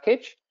care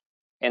package.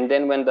 And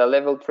then when the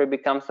level 3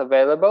 becomes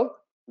available,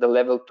 the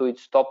level 2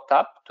 is topped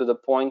up to the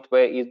point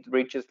where it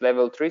reaches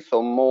level 3,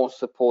 so more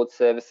support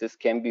services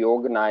can be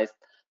organized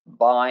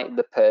by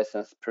the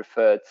person's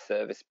preferred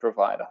service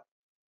provider.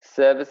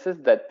 Services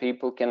that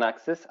people can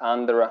access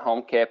under a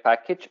home care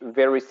package,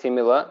 very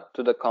similar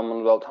to the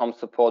Commonwealth Home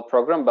Support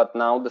Program, but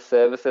now the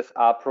services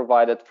are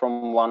provided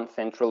from one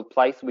central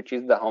place, which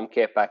is the home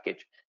care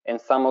package. And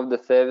some of the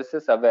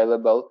services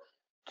available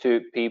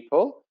to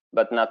people,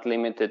 but not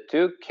limited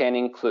to, can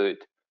include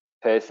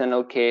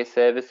personal care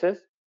services,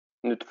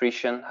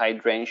 nutrition,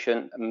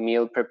 hydration,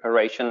 meal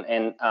preparation,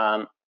 and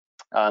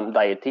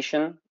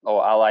dietitian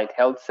or allied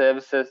health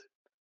services,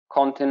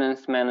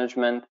 continence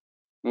management,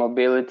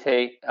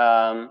 mobility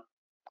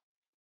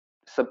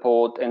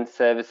support and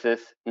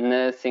services,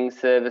 nursing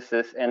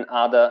services, and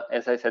other,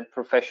 as I said,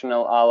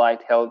 professional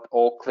allied health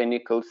or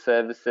clinical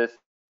services,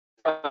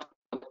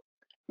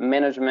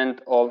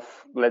 management of,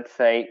 let's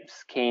say,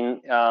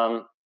 skin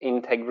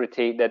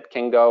integrity that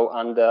can go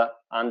under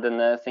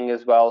nursing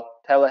as well,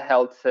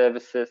 telehealth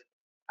services,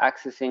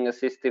 accessing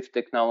assistive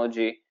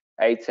technology,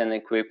 aids and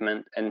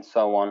equipment, and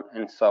so on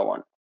and so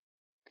on.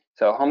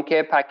 So home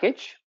care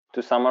package,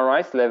 to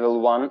summarize,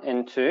 level 1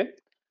 and 2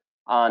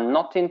 are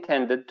not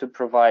intended to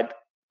provide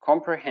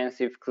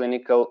comprehensive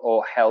clinical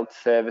or health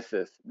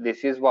services.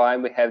 This is why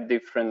we have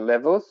different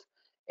levels,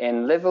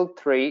 and level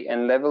 3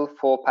 and level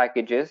 4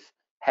 packages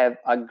have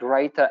a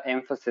greater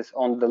emphasis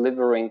on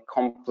delivering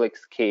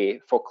complex care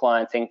for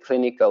clients and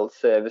clinical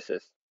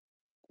services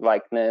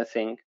like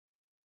nursing,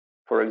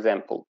 for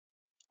example.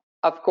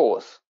 Of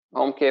course,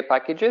 home care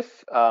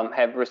packages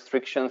have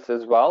restrictions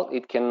as well.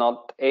 It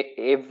cannot,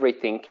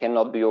 everything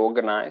cannot be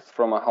organized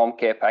from a home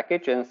care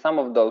package, and some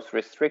of those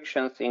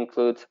restrictions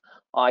include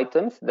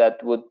items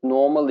that would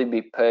normally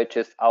be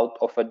purchased out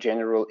of a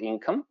general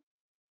income,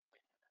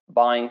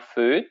 buying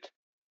food,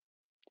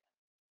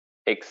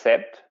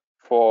 except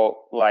for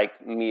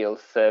like meal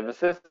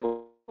services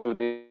to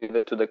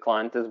the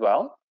client as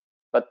well,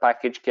 but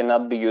package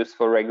cannot be used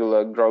for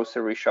regular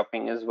grocery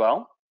shopping as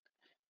well.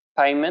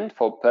 Payment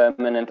for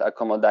permanent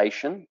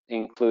accommodation,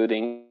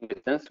 including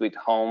assistance with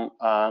home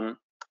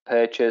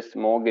purchase,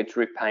 mortgage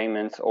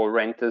repayments, or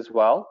rent as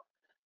well.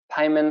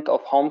 Payment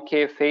of home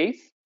care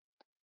fees,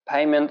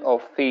 payment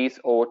of fees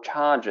or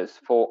charges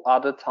for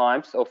other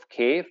types of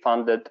care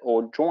funded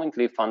or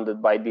jointly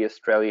funded by the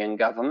Australian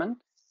government.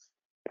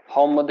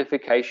 Home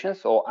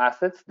modifications or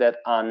assets that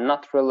are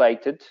not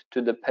related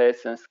to the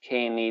person's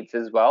care needs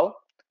as well.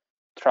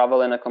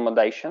 Travel and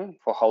accommodation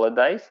for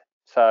holidays.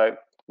 So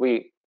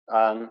we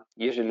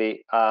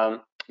usually,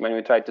 when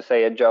we try to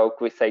say a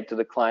joke, we say to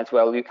the clients,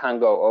 well, you can't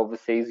go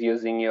overseas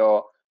using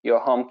your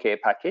home care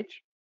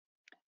package.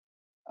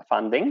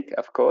 Funding,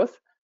 of course.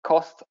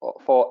 Cost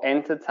for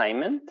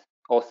entertainment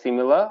or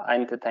similar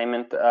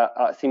entertainment,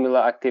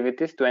 similar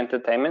activities to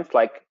entertainments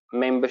like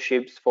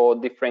memberships for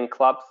different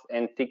clubs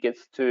and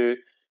tickets to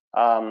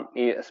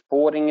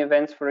sporting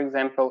events, for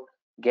example,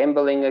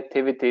 gambling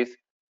activities,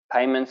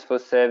 payments for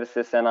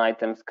services and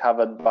items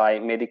covered by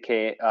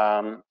Medicare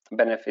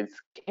benefits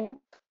scheme,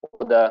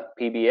 or the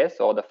PBS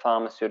or the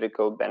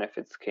pharmaceutical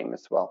benefits scheme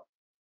as well.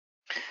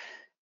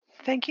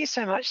 Thank you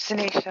so much,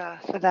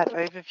 Sanisha, for that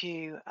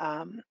overview.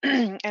 And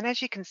as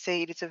you can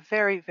see, it is a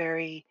very,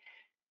 very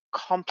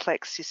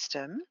complex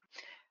system,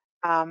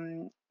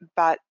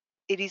 but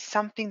it is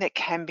something that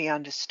can be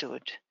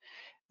understood,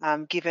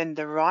 given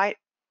the right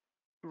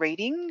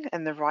reading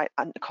and the right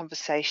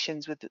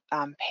conversations with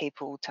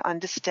people to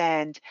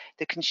understand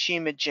the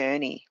consumer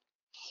journey.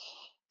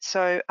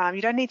 So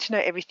you don't need to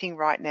know everything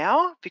right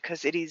now,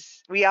 because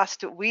we are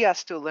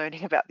still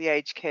learning about the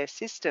aged care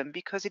system,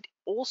 because it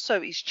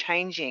also is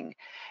changing.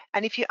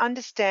 And if you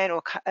understand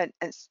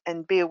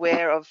and be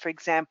aware of, for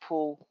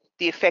example,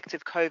 the effect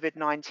of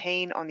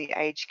COVID-19 on the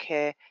aged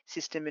care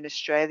system in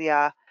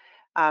Australia,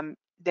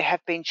 there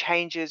have been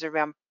changes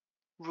around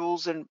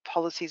rules and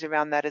policies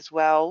around that as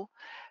well.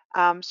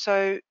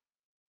 So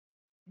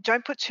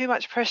don't put too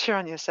much pressure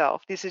on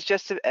yourself. This is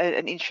just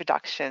an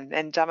introduction,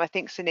 and I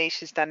think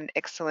Sanisha's done an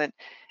excellent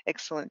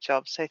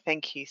job. So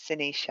thank you,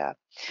 Sanisha.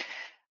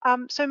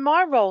 So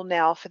my role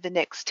now for the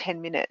next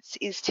 10 minutes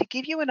is to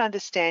give you an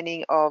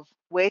understanding of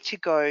where to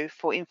go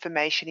for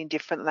information in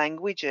different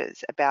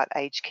languages about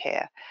aged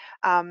care,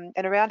 and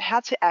around how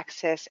to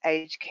access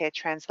aged care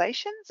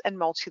translations and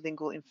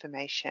multilingual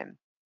information.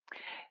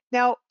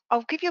 Now,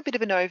 I'll give you a bit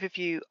of an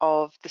overview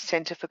of the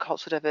Centre for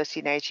Cultural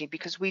Diversity and Ageing,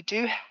 because we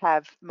do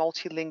have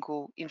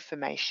multilingual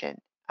information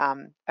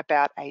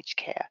about aged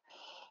care.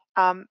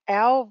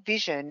 Our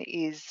vision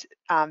is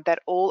that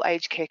all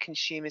aged care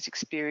consumers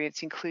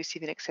experience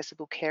inclusive and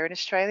accessible care in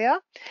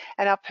Australia,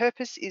 and our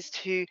purpose is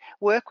to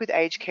work with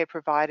aged care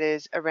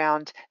providers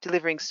around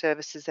delivering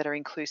services that are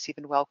inclusive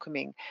and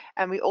welcoming.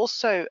 And we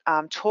also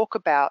talk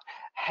about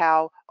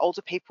how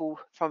older people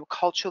from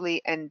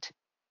culturally and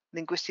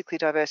linguistically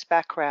diverse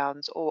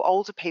backgrounds, or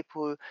older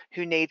people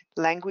who need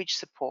language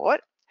support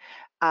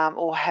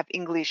or have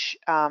English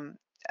from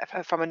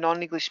a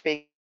non-English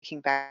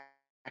speaking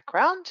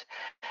background.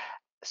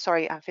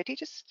 Sorry, Fetty,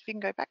 just if you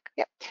can go back.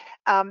 Yep.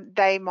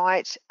 They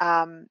might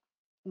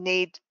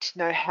need to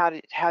know how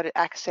to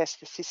access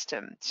the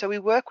system. So we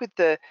work with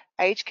the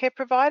aged care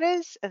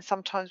providers, and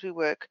sometimes we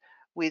work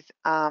with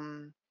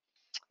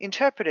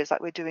interpreters,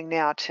 like we're doing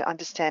now, to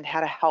understand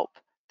how to help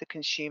the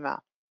consumer.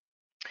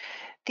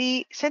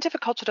 The Centre for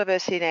Cultural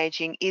Diversity and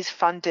Ageing is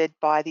funded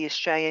by the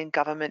Australian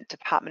Government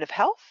Department of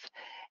Health,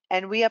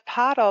 and we are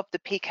part of the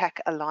PCAC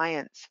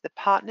Alliance, the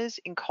Partners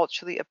in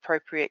Culturally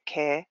Appropriate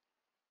Care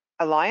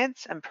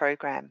Alliance and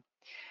Program.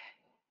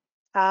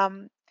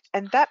 And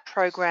that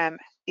program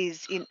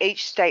is in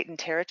each state and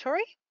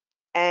territory,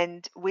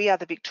 and we are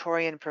the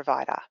Victorian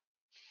provider.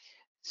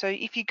 So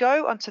if you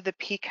go onto the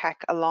PCAC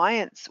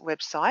Alliance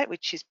website,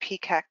 which is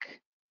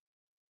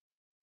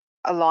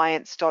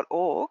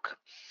pcacalliance.org,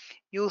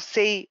 you'll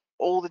see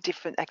all the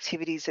different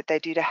activities that they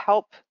do to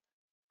help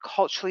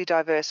culturally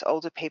diverse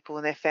older people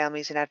and their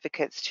families and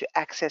advocates to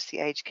access the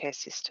aged care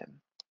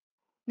system.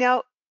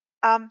 Now,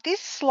 this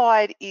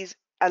slide is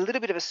a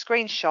little bit of a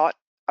screenshot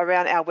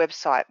around our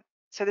website.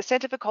 So the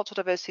Centre for Cultural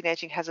Diversity and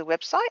Ageing has a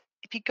website.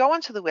 If you go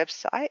onto the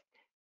website,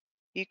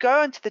 you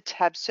go into the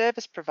tab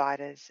Service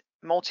Providers,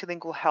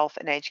 Multilingual Health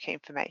and Aged Care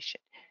Information.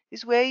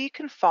 This is where you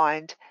can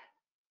find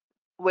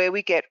where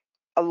we get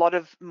a lot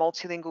of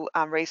multilingual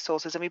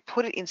resources, and we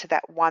put it into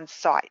that one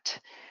site.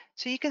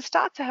 So you can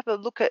start to have a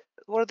look at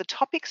what are the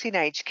topics in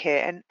aged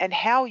care, and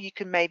how you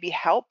can maybe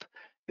help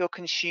your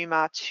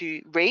consumer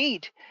to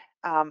read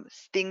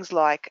things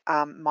like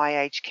My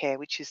Aged Care,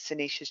 which is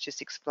Sanisha's just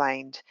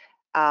explained.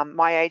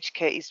 My Aged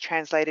Care is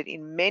translated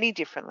in many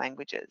different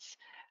languages.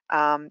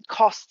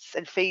 Costs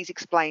and fees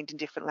explained in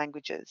different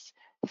languages.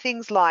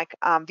 Things like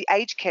the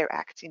Aged Care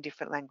Act in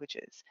different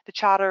languages, the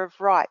Charter of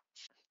Rights.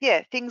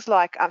 Yeah, things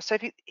like, so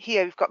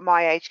here we've got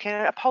My Aged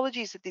Care.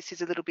 Apologies that this is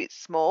a little bit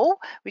small.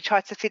 We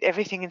tried to fit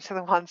everything into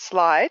the one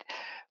slide.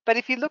 But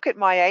if you look at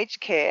My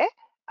Aged Care,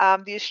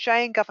 the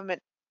Australian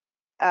Government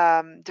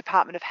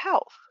Department of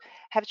Health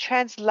have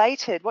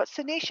translated what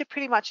Sanisha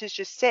pretty much has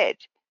just said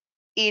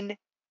in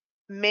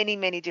many,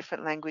 many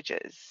different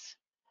languages,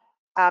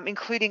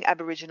 including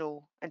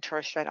Aboriginal and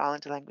Torres Strait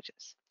Islander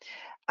languages.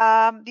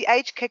 The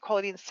Aged Care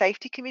Quality and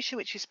Safety Commission,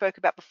 which you spoke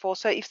about before.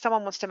 So if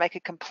someone wants to make a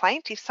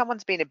complaint, if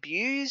someone's been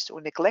abused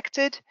or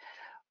neglected,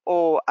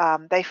 or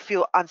they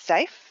feel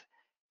unsafe,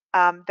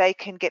 they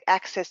can get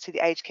access to the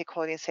Aged Care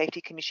Quality and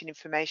Safety Commission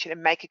information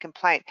and make a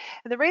complaint.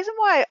 And the reason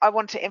why I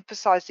want to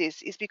emphasise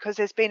this is because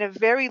there's been a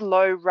very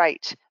low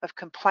rate of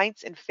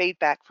complaints and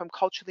feedback from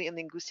culturally and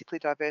linguistically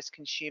diverse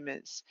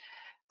consumers.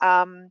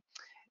 And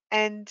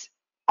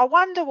I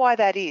wonder why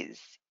that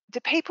is. Do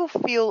people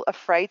feel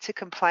afraid to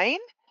complain?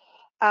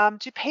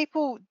 Do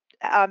people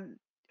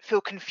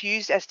feel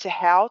confused as to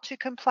how to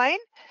complain?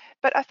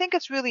 But I think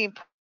it's really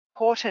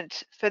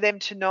important for them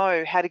to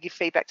know how to give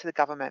feedback to the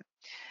government.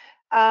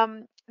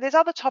 There's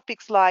other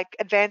topics like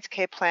advanced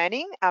care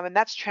planning, and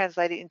that's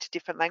translated into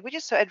different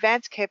languages. So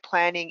advanced care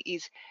planning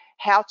is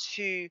how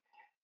to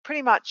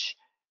pretty much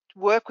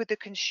work with the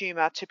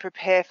consumer to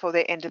prepare for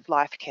their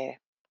end-of-life care.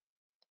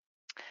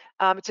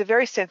 It's a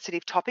very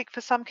sensitive topic for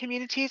some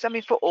communities. I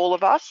mean, for all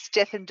of us,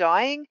 death and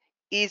dying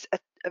is a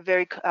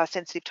very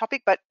sensitive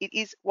topic, but it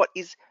is what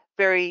is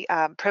very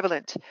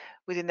prevalent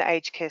within the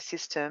aged care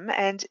system.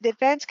 And the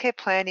advanced care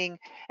planning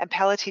and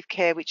palliative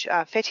care, which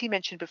Fetty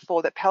mentioned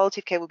before, that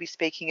palliative care will be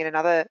speaking in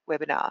another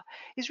webinar,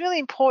 is really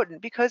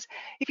important, because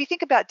if you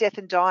think about death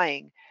and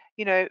dying,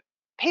 you know,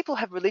 people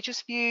have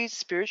religious views,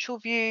 spiritual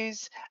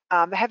views,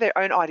 they have their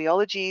own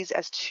ideologies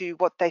as to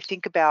what they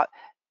think about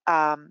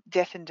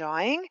death and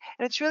dying,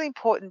 and it's really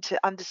important to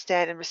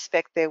understand and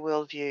respect their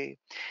worldview.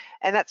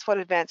 And that's what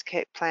advanced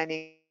care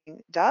planning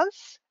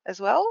does as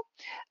well.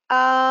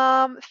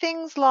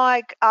 Things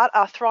like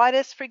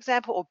arthritis, for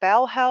example, or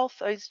bowel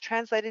health is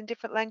translated in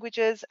different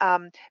languages.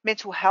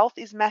 Mental health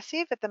is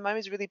massive at the moment,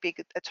 is really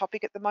big a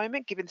topic at the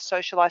moment, given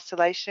social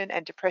isolation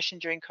and depression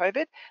during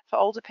COVID for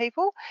older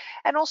people.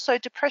 And also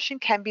depression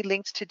can be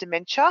linked to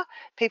dementia.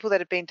 People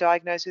that have been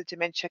diagnosed with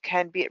dementia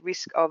can be at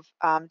risk of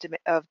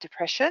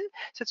depression.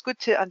 So it's good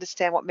to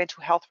understand what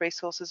mental health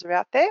resources are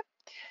out there.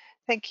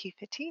 Thank you,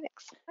 Fati.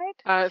 Next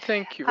slide.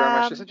 Thank you very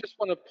much. I just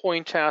want to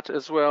point out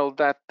as well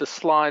that the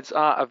slides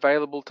are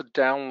available to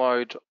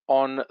download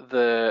on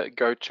the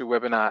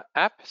GoToWebinar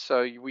app.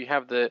 So we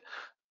have the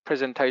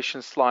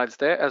presentation slides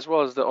there, as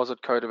well as the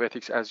AUST Code of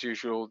Ethics as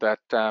usual that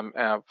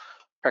our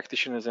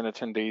practitioners and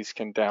attendees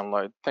can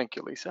download. Thank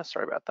you, Lisa.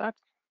 Sorry about that.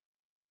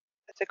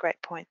 That's a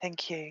great point.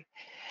 Thank you.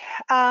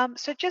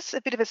 So just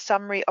a bit of a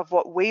summary of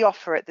what we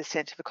offer at the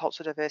Centre for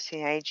Cultural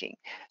Diversity and Ageing.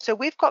 So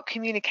we've got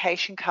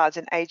communication cards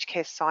and aged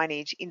care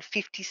signage in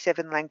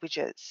 57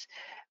 languages,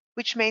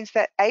 which means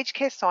that aged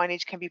care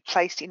signage can be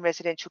placed in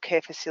residential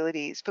care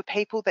facilities for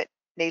people that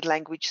need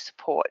language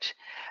support.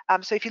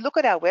 So if you look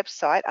at our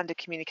website under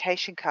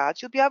communication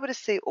cards, you'll be able to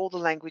see all the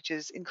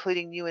languages,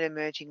 including new and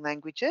emerging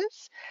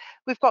languages.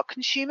 We've got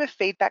consumer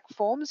feedback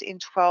forms in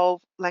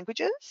 12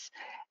 languages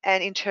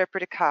and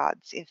interpreter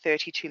cards in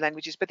 32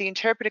 languages. But the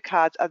interpreter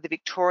cards are the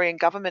Victorian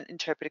government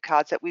interpreter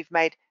cards that we've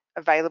made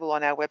available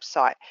on our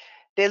website.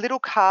 They're little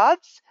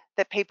cards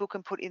that people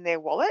can put in their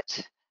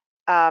wallet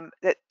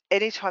that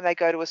anytime they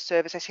go to a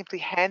service, they simply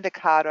hand the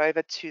card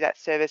over to that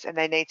service and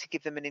they need to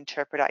give them an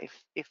interpreter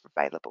if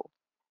available.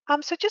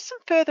 So just some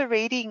further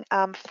reading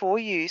for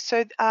you.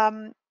 So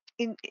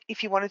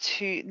if you wanted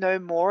to know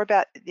more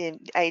about the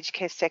aged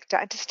care sector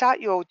and to start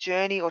your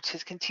journey or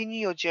to continue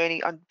your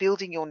journey on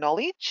building your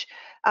knowledge,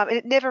 and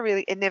it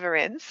never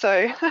ends.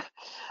 So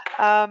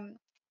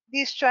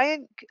the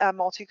Australian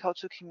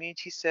Multicultural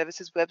Community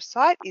Services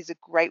website is a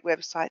great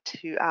website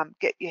to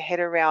get your head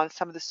around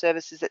some of the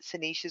services that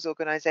Sanisha's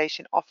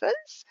organisation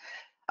offers.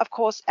 Of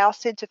course, our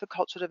Centre for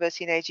Cultural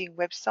Diversity and Ageing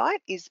website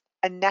is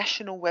a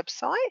national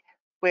website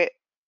where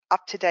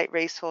up-to-date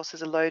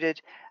resources are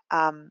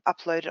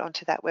uploaded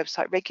onto that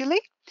website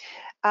regularly.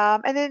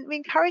 And then we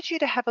encourage you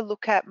to have a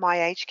look at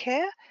My Aged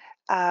Care.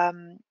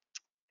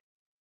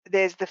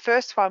 There's the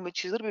first one,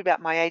 which is a little bit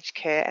about My Aged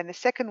Care, and the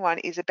second one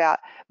is about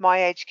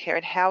My Aged Care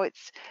and how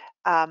it's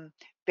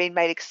been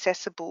made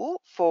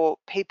accessible for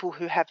people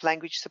who have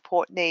language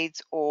support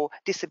needs or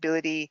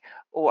disability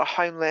or are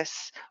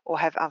homeless or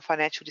have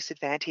financial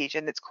disadvantage,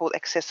 and it's called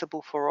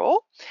Accessible for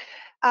All.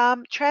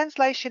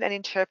 Translation and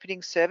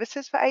interpreting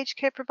services for aged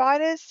care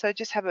providers. So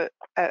just have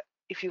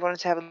if you wanted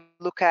to have a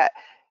look at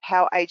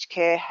how aged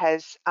care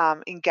has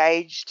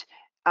engaged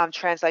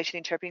translation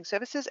interpreting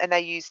services, and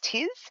they use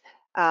TIS,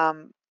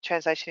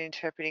 translation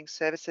interpreting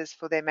services,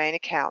 for their main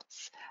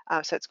accounts.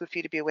 So it's good for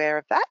you to be aware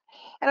of that.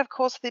 And of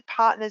course, the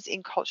Partners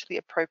in Culturally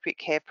Appropriate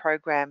Care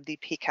program, the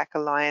PCAC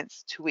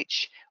Alliance, to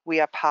which we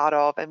are part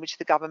of and which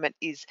the government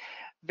is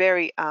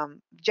very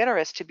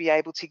generous to be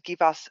able to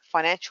give us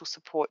financial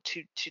support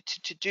to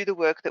do the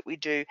work that we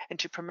do and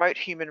to promote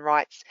human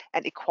rights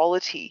and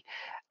equality,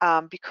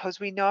 because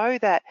we know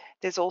that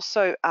there's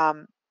also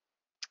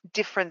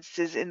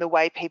differences in the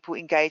way people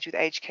engage with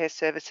aged care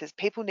services. Some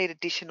people need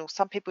additional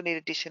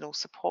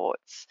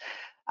supports.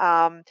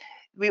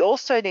 We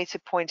also need to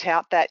point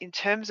out that in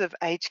terms of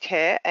aged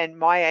care and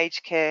My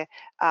Aged Care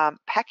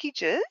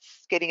packages,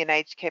 getting an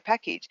aged care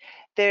package,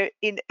 there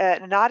in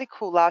an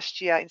article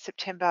last year in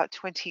September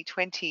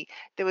 2020,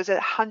 there was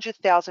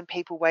 100,000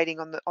 people waiting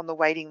on the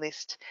waiting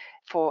list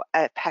for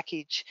a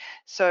package.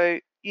 So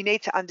you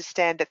need to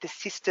understand that the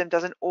system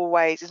is not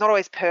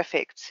always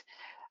perfect.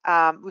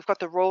 We've got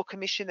the Royal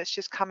Commission that's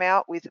just come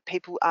out with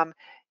people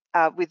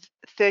with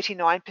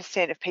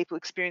 39% of people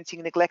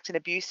experiencing neglect and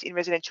abuse in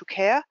residential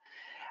care.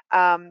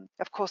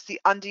 Of course, the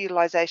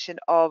underutilisation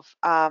of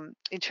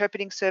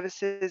interpreting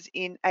services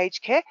in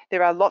aged care.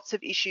 There are lots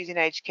of issues in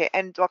aged care,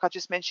 and like I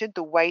just mentioned,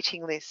 the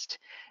waiting list.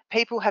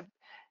 People have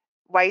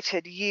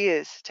waited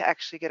years to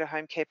actually get a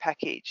home care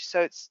package,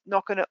 so it's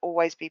not going to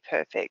always be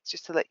perfect,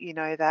 just to let you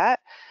know that.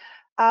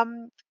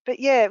 But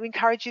yeah, we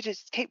encourage you to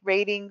keep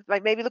reading,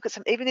 like maybe look at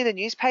some, even in the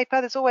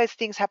newspaper, there's always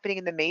things happening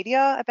in the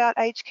media about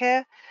aged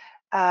care,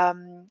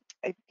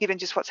 given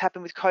just what's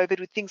happened with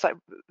COVID, with things like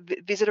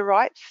visitor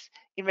rights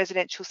in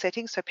residential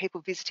settings, so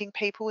people visiting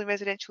people in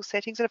residential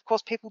settings, and of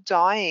course people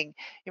dying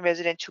in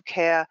residential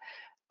care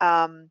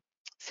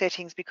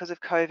settings because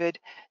of COVID.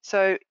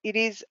 So it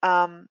is,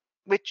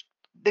 which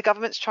the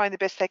government's trying the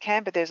best they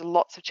can, but there's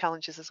lots of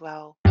challenges as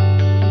well.